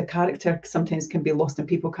rooms and the character sometimes can be lost and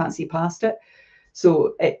people can't see past it.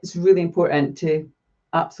 So it's really important to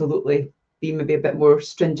absolutely be maybe a bit more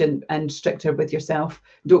stringent and stricter with yourself.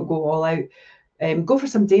 Don't go all out. Go for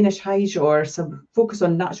some Danish Heige or some focus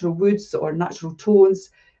on natural woods or natural tones,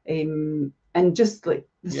 and just like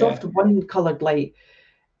the soft one-coloured light,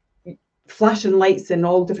 flashing lights in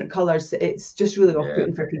all different colours. It's just really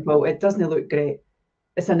off-putting for people. It doesn't look great.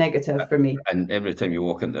 It's a negative for me. And every time you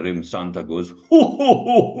walk in the room, Santa goes, ho, ho,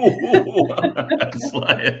 ho, ho, ho.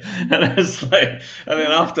 it's like, I mean,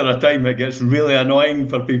 after a time, it gets really annoying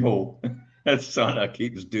for people. Santa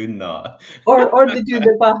keeps doing that. Or they do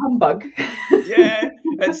the bah humbug. Yeah,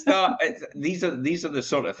 it's that. These are the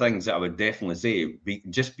sort of things that I would definitely say.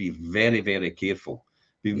 Just be very, very careful.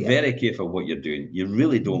 Be very careful what you're doing. You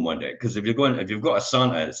really don't want it, because if you've got a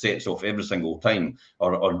Santa that sets off every single time,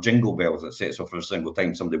 or jingle bells that sets off every single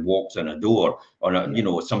time somebody walks in a door, or you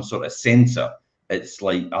know, some sort of sensor, it's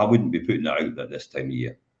like I wouldn't be putting it out at this time of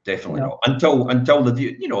year. Definitely not. Until the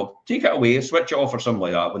view, you know, take it away, switch it off or something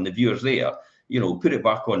like that when the viewer's there. You know, put it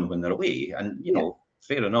back on when they're away, and you know,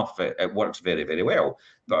 fair enough, it works very, very well.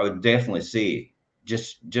 But I would definitely say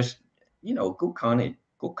just you know, go canny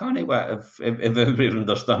if everybody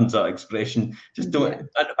understands that expression. Just don't.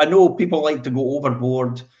 I know people like to go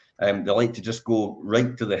overboard. They like to just go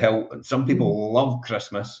right to the hilt. And some people love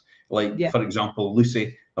Christmas. Like, for example,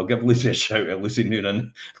 Lucy. I'll give Lucy a shout out, Lucy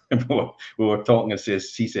Noonan. We were talking, and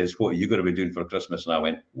she says, "What are you going to be doing for Christmas?" And I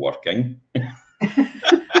went, "Working."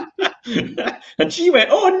 And she went,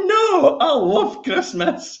 "Oh no, I love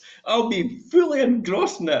Christmas. I'll be fully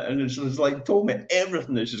engrossed in it." And she was like, told me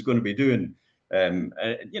everything that she's going to be doing.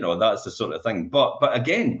 You know, that's the sort of thing. But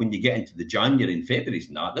again, when you get into the January and February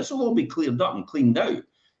and that, this will all be cleared up and cleaned out.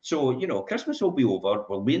 So, you know, Christmas will be over.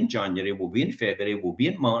 We'll be in January, we'll be in February, we'll be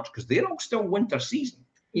in March, because they're all still winter season.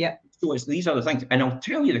 Yeah. So these are the things. And I'll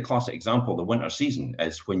tell you the classic example of the winter season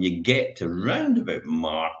is when you get to round about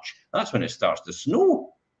March, that's when it starts to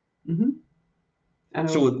snow.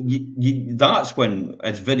 So that's when,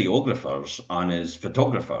 as videographers and as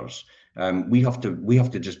photographers, we have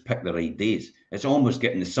to just pick the right days. It's almost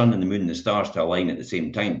getting the sun and the moon and the stars to align at the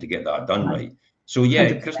same time to get that done right. So yeah,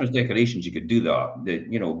 100%. Christmas decorations, you could do that.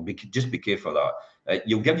 You know, just be careful of that.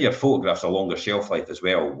 You'll give your photographs a longer shelf life as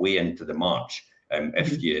well, way into the March,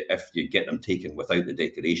 if you get them taken without the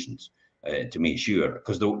decorations, to make sure,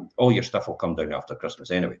 because all your stuff will come down after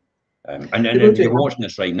Christmas anyway. And if you're watching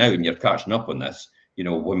this right now and you're catching up on this, you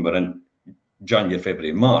know, when we're in January,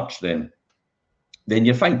 February, March, then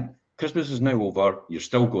you're fine. Christmas is now over. You're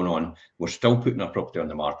still going on. We're still putting our property on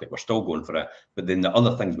the market. We're still going for it. But then the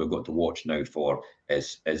other things we've got to watch now for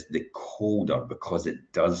is the colder, because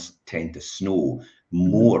it does tend to snow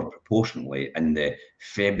more proportionally in the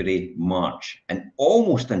February, March, and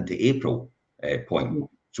almost into April point.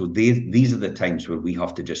 So these are the times where we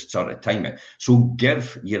have to just sort of time it. So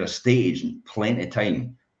give your estate agent plenty of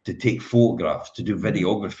time to take photographs, to do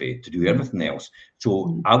videography, to do everything else.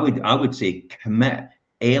 So I would say commit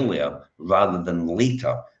earlier rather than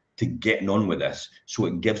later to getting on with this, so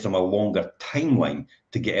it gives them a longer timeline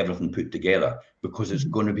to get everything put together, because it's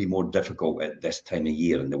going to be more difficult at this time of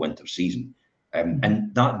year in the winter season.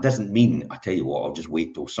 And that doesn't mean, I tell you what, I'll just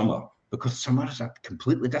wait till summer, because summer is a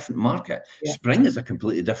completely different market. Spring is a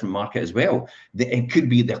completely different market as well. It could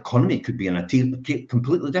be, the economy could be in a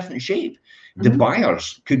completely different shape. The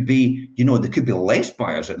buyers could be, you know, there could be less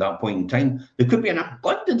buyers at that point in time. There could be an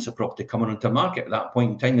abundance of property coming onto market at that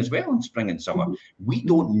point in time as well, in spring and summer. We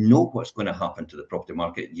don't know what's going to happen to the property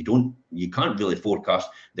market. You can't really forecast.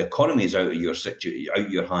 The economy is out of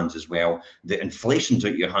your hands as well. The inflation's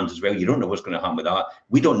out of your hands as well. You don't know what's going to happen with that.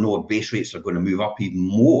 We don't know if base rates are going to move up even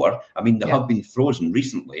more. I mean, they have been frozen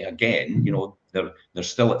recently again. You know, they're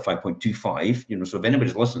still at 5.25. You know, so if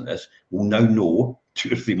anybody's listening to this, we'll now know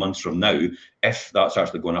 2 or 3 months from now if that's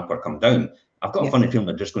actually going up or come down. I've got a funny feeling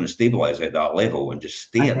they're just going to stabilize at that level and just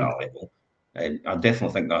stay at that level. And I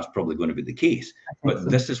definitely think that's probably going to be the case. But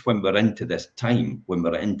this is when we're into this time, when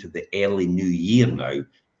we're into the early new year now.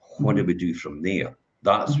 What do we do from there?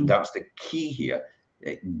 That's the key here.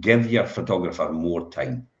 Give your photographer more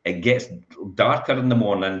time. It gets darker in the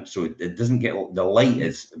morning, so it doesn't get, the light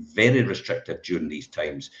is very restricted during these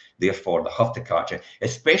times. Therefore, they have to catch it,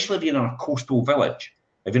 especially if you're in a coastal village.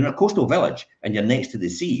 If you're in a coastal village and you're next to the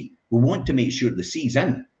sea, we want to make sure the sea's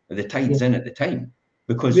in, and the tide's in at the time,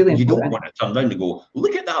 because really you don't want to turn around and go,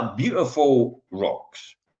 look at that beautiful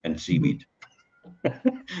rocks and seaweed.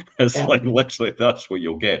 It's like literally that's what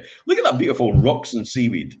you'll get. Look at that beautiful rocks and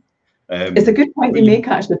seaweed. It's a good point to make,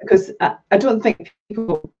 actually, because I don't think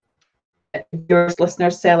people, viewers,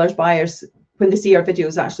 listeners, sellers, buyers, when they see our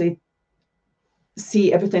videos, actually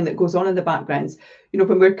see everything that goes on in the backgrounds. You know,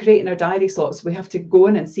 when we're creating our diary slots, we have to go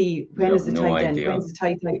in and see when is the tide in, when's the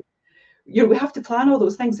tide out. You know, we have to plan all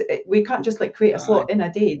those things. We can't just like create a slot in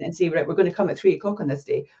a day and say, right, we're going to come at 3 o'clock on this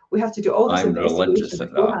day. We have to do all this investigation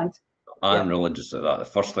beforehand. I'm religious at that. The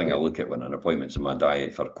first thing I look at when an appointment's in my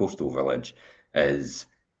diary for a coastal village is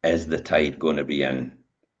the tide going to be in?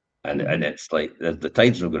 And it's like, if the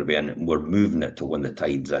tide's not going to be in, we're moving it to when the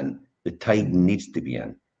tide's in. The tide needs to be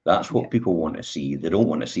in. That's what people want to see. They don't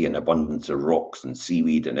want to see an abundance of rocks and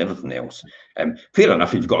seaweed and everything else. Fair enough,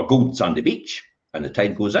 if you've got a golden sandy beach and the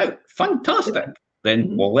tide goes out, fantastic.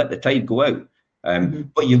 Then we'll let the tide go out.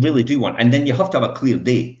 But you really do want, and then you have to have a clear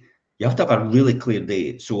day. You have to have a really clear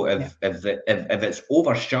day. So if it's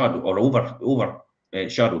overshadowed or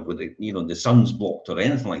overshadowed with the, you know, the sun's blocked or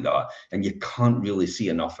anything like that, and you can't really see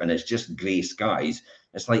enough, and it's just grey skies,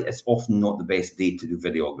 it's like, it's often not the best day to do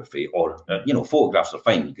videography. Or you know, photographs are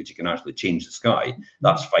fine because you can actually change the sky.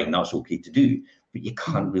 That's fine. That's okay to do. But you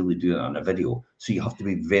can't really do that on a video. So you have to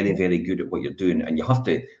be very, very good at what you're doing, and you have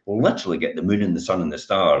to literally get the moon and the sun and the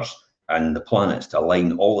stars and the planets to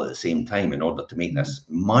align all at the same time in order to make this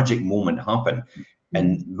magic moment happen.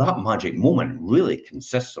 And that magic moment really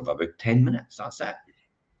consists of about 10 minutes. That's it.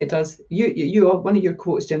 It does. You one of your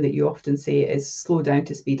quotes, Jim, that you often say is slow down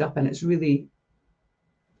to speed up, and it's really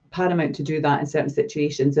paramount to do that in certain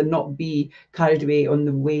situations and not be carried away on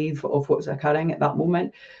the wave of what's occurring at that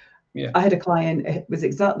moment. I had a client, it was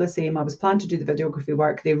exactly the same. I was planning to do the videography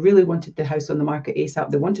work. They really wanted the house on the market ASAP.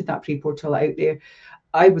 They wanted that pre-portal out there.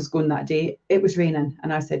 I was going that day. It was raining.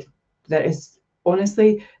 And I said, there is,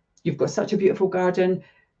 honestly, you've got such a beautiful garden.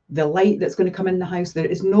 The light that's going to come in the house, there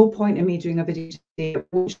is no point in me doing a video today. I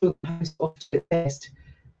won't show the house off to its best.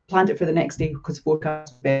 Planned it for the next day because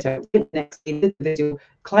forecast was better. The next day, did the video.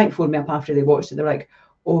 Client phoned me up after they watched it. They're like,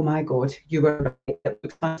 oh my God, you were right. It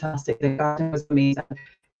looked fantastic. The garden was amazing.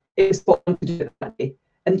 It was spot on to do it that day.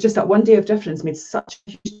 And just that one day of difference made such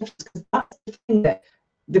a huge difference, because that's the thing that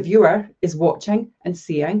the viewer is watching and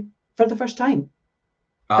seeing for the first time.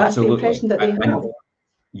 That's the impression that they have.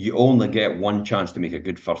 You only get one chance to make a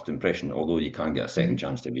good first impression, although you can get a second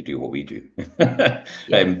chance if you do what we do.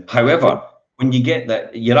 However, when you get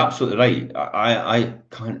that, you're absolutely right. I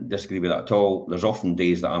can't disagree with that at all. There's often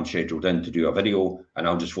days that I'm scheduled in to do a video, and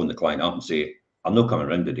I'll just phone the client up and say, I'm not coming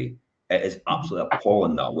around today. It is absolutely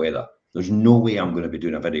appalling, that weather. There's no way I'm going to be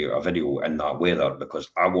doing a video in that weather,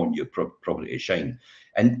 because I want your property to shine.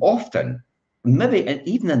 And often, maybe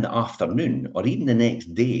even in the afternoon or even the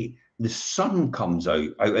next day, the sun comes out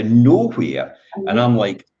of nowhere, and I'm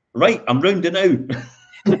like, right, I'm rounding out.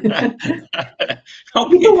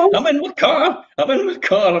 I'm in my car.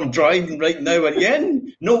 I'm driving right now. Are you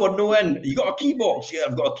in? No, we're no in. You got a key box? Yeah,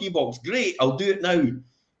 I've got a key box. Great, I'll do it now.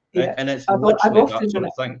 Yeah. And it's literally that sort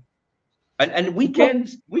of thing. And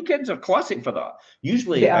weekends are classic for that.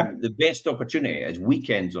 Usually, the best opportunity is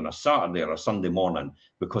weekends on a Saturday or a Sunday morning,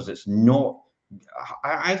 because it's not.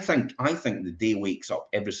 I think the day wakes up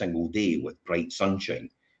every single day with bright sunshine.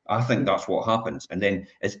 I think that's what happens. And then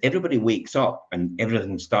as everybody wakes up and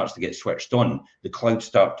everything starts to get switched on, the clouds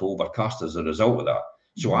start to overcast as a result of that.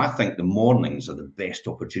 So I think the mornings are the best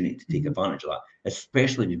opportunity to take advantage of that,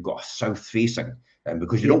 especially if you've got a south facing,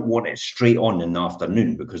 because you don't want it straight on in the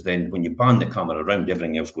afternoon, because then when you pan the camera around,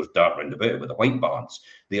 everything else goes dark round about it with the white balance.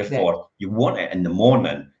 Therefore, you want it in the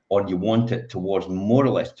morning, or you want it towards, more or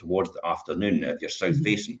less towards the afternoon if you're south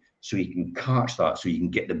facing, so you can catch that, so you can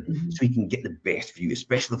get the best view,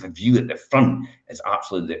 especially if a view at the front is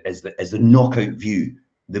absolutely is the knockout view.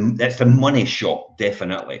 That's the money shot,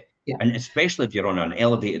 definitely. Yeah. And especially if you're on an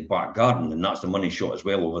elevated back garden, then that's the money shot as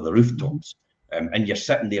well, over the rooftops. And you're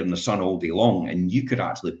sitting there in the sun all day long, and you could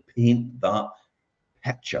actually paint that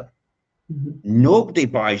picture. Nobody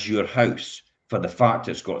buys your house for the fact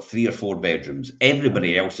it's got 3 or 4 bedrooms.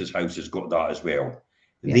 Everybody else's house has got that as well.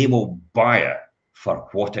 Yeah. They will buy it for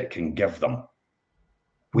what it can give them,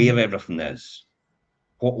 where everything is,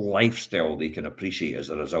 what lifestyle they can appreciate as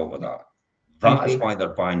a result of that. That is why they're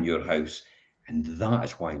buying your house. And that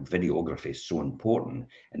is why videography is so important.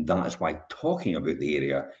 And that is why talking about the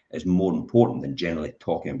area is more important than generally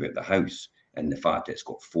talking about the house and the fact it's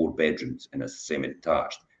got 4 bedrooms and it's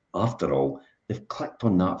semi-detached. After all, they've clicked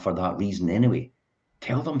on that for that reason anyway.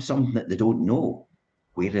 Tell them something that they don't know.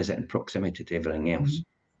 Where is it in proximity to everything else?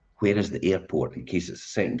 Where is the airport in case it's a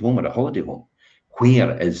second home or a holiday home?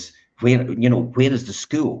 Where is the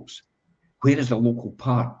schools? Where is the local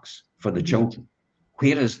parks for the children?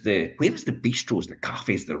 Where is the bistros, the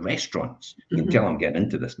cafes, the restaurants? You can tell I'm getting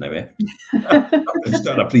into this now, eh? I'm going to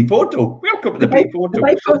start a pre-photo. Welcome to the pre-photo.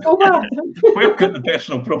 Welcome to the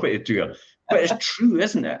personal property tour. But it's true,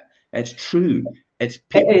 isn't it? It's true. It's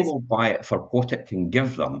people will buy it for what it can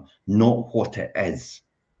give them, not what it is.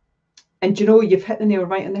 And you've hit the nail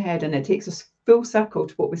right on the head, and it takes us full circle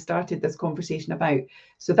to what we started this conversation about.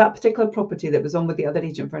 So that particular property that was on with the other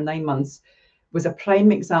agent for 9 months was a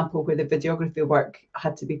prime example where the videography work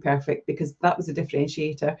had to be perfect, because that was a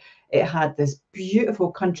differentiator. It had this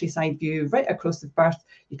beautiful countryside view right across the Firth.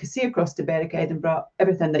 You could see across to Berwick, Edinburgh,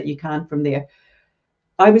 everything that you can from there.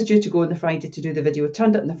 I was due to go on the Friday to do the video,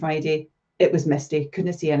 turned up on the Friday. It was misty,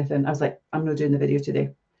 couldn't see anything. I was like, I'm not doing the video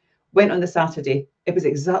today. Went on the Saturday. It was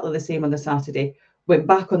exactly the same on the Saturday. Went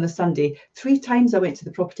back on the Sunday. 3 times I went to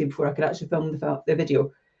the property before I could actually film the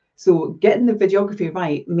video. So getting the videography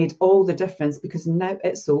right made all the difference, because now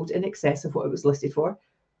it's sold in excess of what it was listed for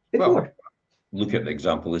before. Well, look at the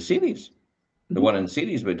example of Series. The one in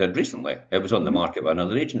Series we did recently. It was on the market with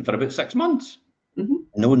another agent for about 6 months.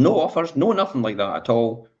 No offers, no nothing like that at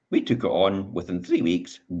all. We took it on within 3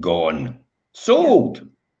 weeks, gone, sold.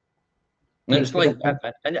 And it's like,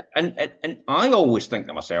 and I always think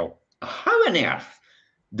to myself, how on earth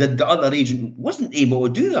did the other agent wasn't able to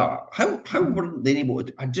do that? How weren't they able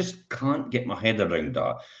to? I just can't get my head around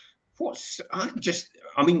that.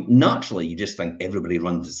 Naturally, you just think everybody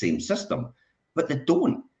runs the same system, but they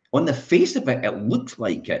don't. On the face of it, it looks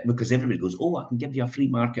like it, because everybody goes, oh, I can give you a free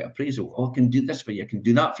market appraisal. Oh, I can do this for you. I can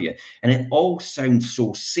do that for you. And it all sounds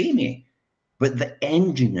so samey. But the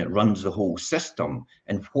engine that runs the whole system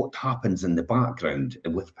and what happens in the background,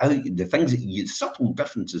 without the things subtle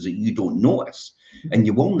differences that you don't notice and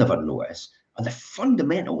you will never notice, are the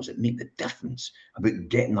fundamentals that make the difference about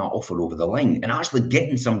getting that offer over the line and actually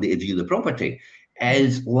getting somebody to view the property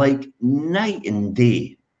is like night and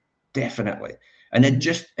day, definitely. And it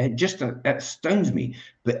just astounds me.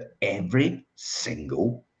 But every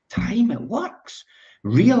single time it works.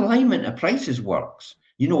 Realignment of prices works.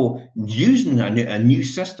 Using a new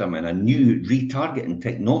system and a new retargeting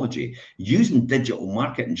technology, using digital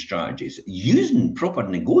marketing strategies, using proper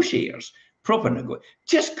negotiators,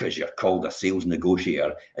 just because you're called a sales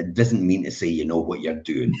negotiator, it doesn't mean to say you know what you're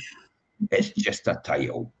doing. It's just a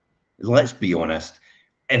title. Let's be honest.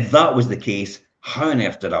 If that was the case, How on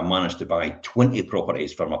earth did I manage to buy 20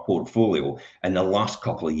 properties for my portfolio in the last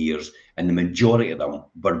couple of years, and the majority of them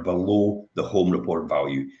were below the home report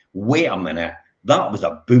value? Wait a minute, that was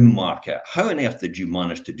a boom market. How on earth did you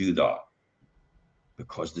manage to do that?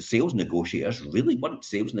 Because the sales negotiators really weren't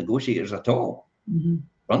sales negotiators at all.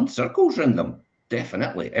 Run circles around them,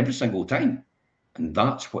 definitely, every single time. And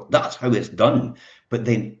that's how it's done. But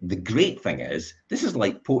then the great thing is, this is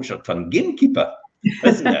like poacher turned gamekeeper,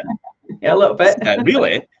 isn't it? Yeah, a little bit.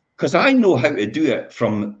 Really, because I know how to do it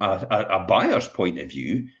from a buyer's point of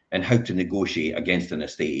view and how to negotiate against an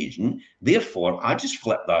estate agent. Therefore, I just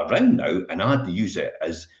flip that around now, and I'd use it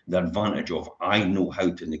as the advantage of I know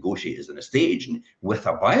how to negotiate as an estate agent with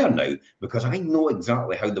a buyer now, because I know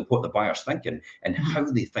exactly what the buyer's thinking and how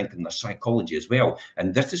they think in their psychology as well.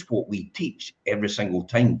 And this is what we teach every single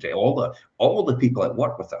time to all the people that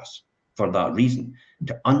work with us. For that reason,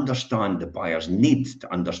 to understand the buyer's needs,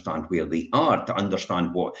 to understand where they are, to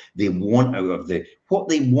understand what they want out of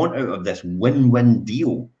this win-win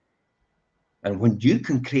deal. And when you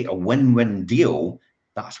can create a win-win deal,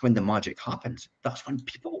 that's when the magic happens. That's when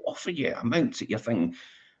people offer you amounts that you're thinking,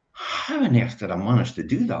 how on earth did I manage to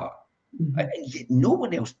do that? And yet no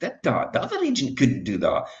one else did that. The other agent couldn't do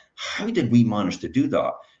that. How did we manage to do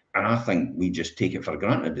that? And I think we just take it for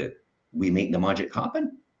granted that we make the magic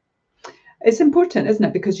happen. It's important, isn't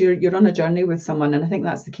it? Because you're on a journey with someone, and I think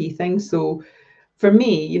that's the key thing. So for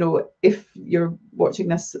me, you know, if you're watching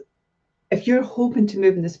this, if you're hoping to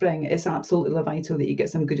move in the spring, it's absolutely vital that you get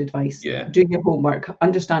some good advice. Yeah. Do your homework,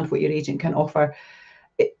 understand what your agent can offer.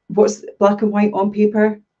 What's black and white on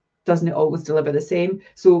paper doesn't it always deliver the same?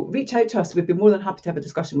 So reach out to us. We'd be more than happy to have a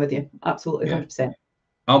discussion with you. Absolutely, 100%.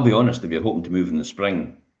 I'll be honest, if you're hoping to move in the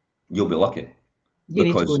spring, you'll be lucky.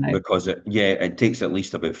 Because it takes at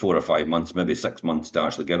least about 4 or 5 months, maybe 6 months to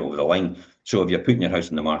actually get over the line. So if you're putting your house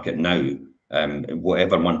in the market now,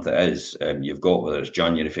 whatever month it is, you've got, whether it's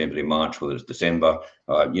January, February, March, whether it's December,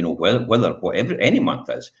 whatever any month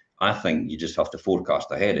is, I think you just have to forecast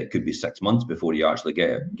ahead. It could be 6 months before you actually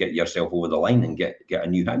get yourself over the line and get a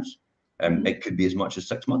new house. It could be as much as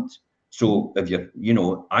 6 months. So if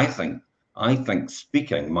you're, I think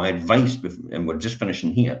speaking, my advice, and we're just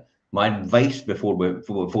finishing here, my advice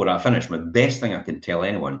before I finish, my best thing I can tell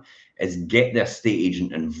anyone is get the estate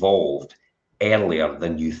agent involved earlier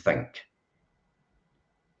than you think.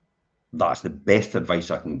 That's the best advice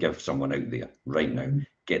I can give someone out there right now.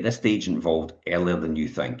 Get the estate agent involved earlier than you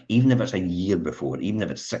think, even if it's a year before, even if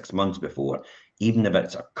it's 6 months before, even if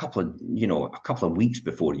it's a couple of weeks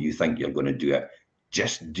before you think you're going to do it.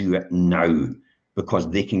 Just do it now,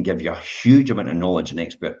 because they can give you a huge amount of knowledge and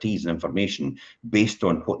expertise and information based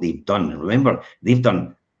on what they've done. And remember, they've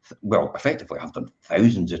done, well, effectively, I've done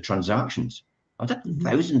thousands of transactions. I've done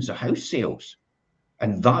thousands of house sales.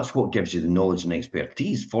 And that's what gives you the knowledge and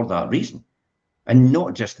expertise for that reason. And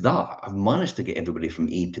not just that, I've managed to get everybody from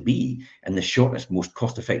A to B in the shortest, most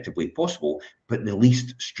cost-effective way possible, but the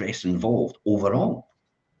least stress involved overall.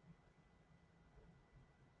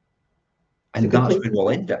 And that's where we'll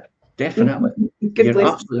end it. Definitely. You're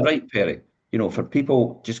absolutely right, Perry. For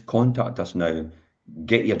people, just contact us now.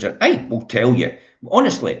 Get your, hey, we'll tell you.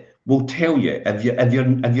 Honestly, we'll tell you if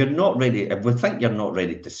you're not ready. If we think you're not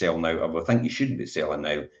ready to sell now, or we think you shouldn't be selling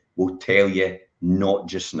now, we'll tell you not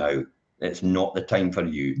just now. It's not the time for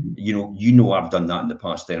you. I've done that in the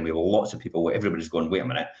past. Then we have lots of people where everybody's going, wait a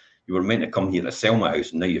minute, you were meant to come here to sell my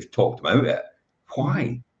house, and now you've talked them out of it.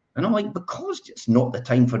 Why? And I'm like, because it's not the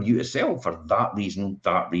time for you to sell for that reason,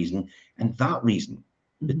 and that reason.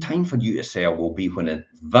 The time for you to sell will be when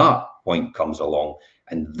that point comes along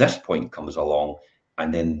and this point comes along,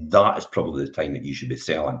 and then that is probably the time that you should be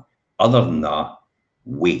selling. Other than that,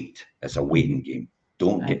 wait. It's a waiting game.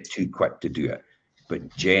 Don't get too quick to do it.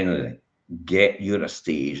 But generally, get your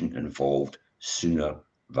estate agent involved sooner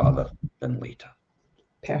rather than later.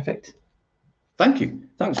 Perfect. Thank you.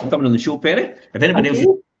 Thanks for coming on the show, Perry. If anybody else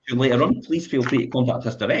wants to later on, please feel free to contact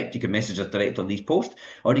us direct. You can message us direct on these posts,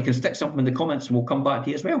 or you can stick something in the comments and we'll come back to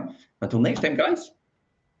you as well. Until next time, guys,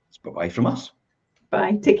 it's bye-bye from us.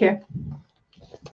 Bye. Take care.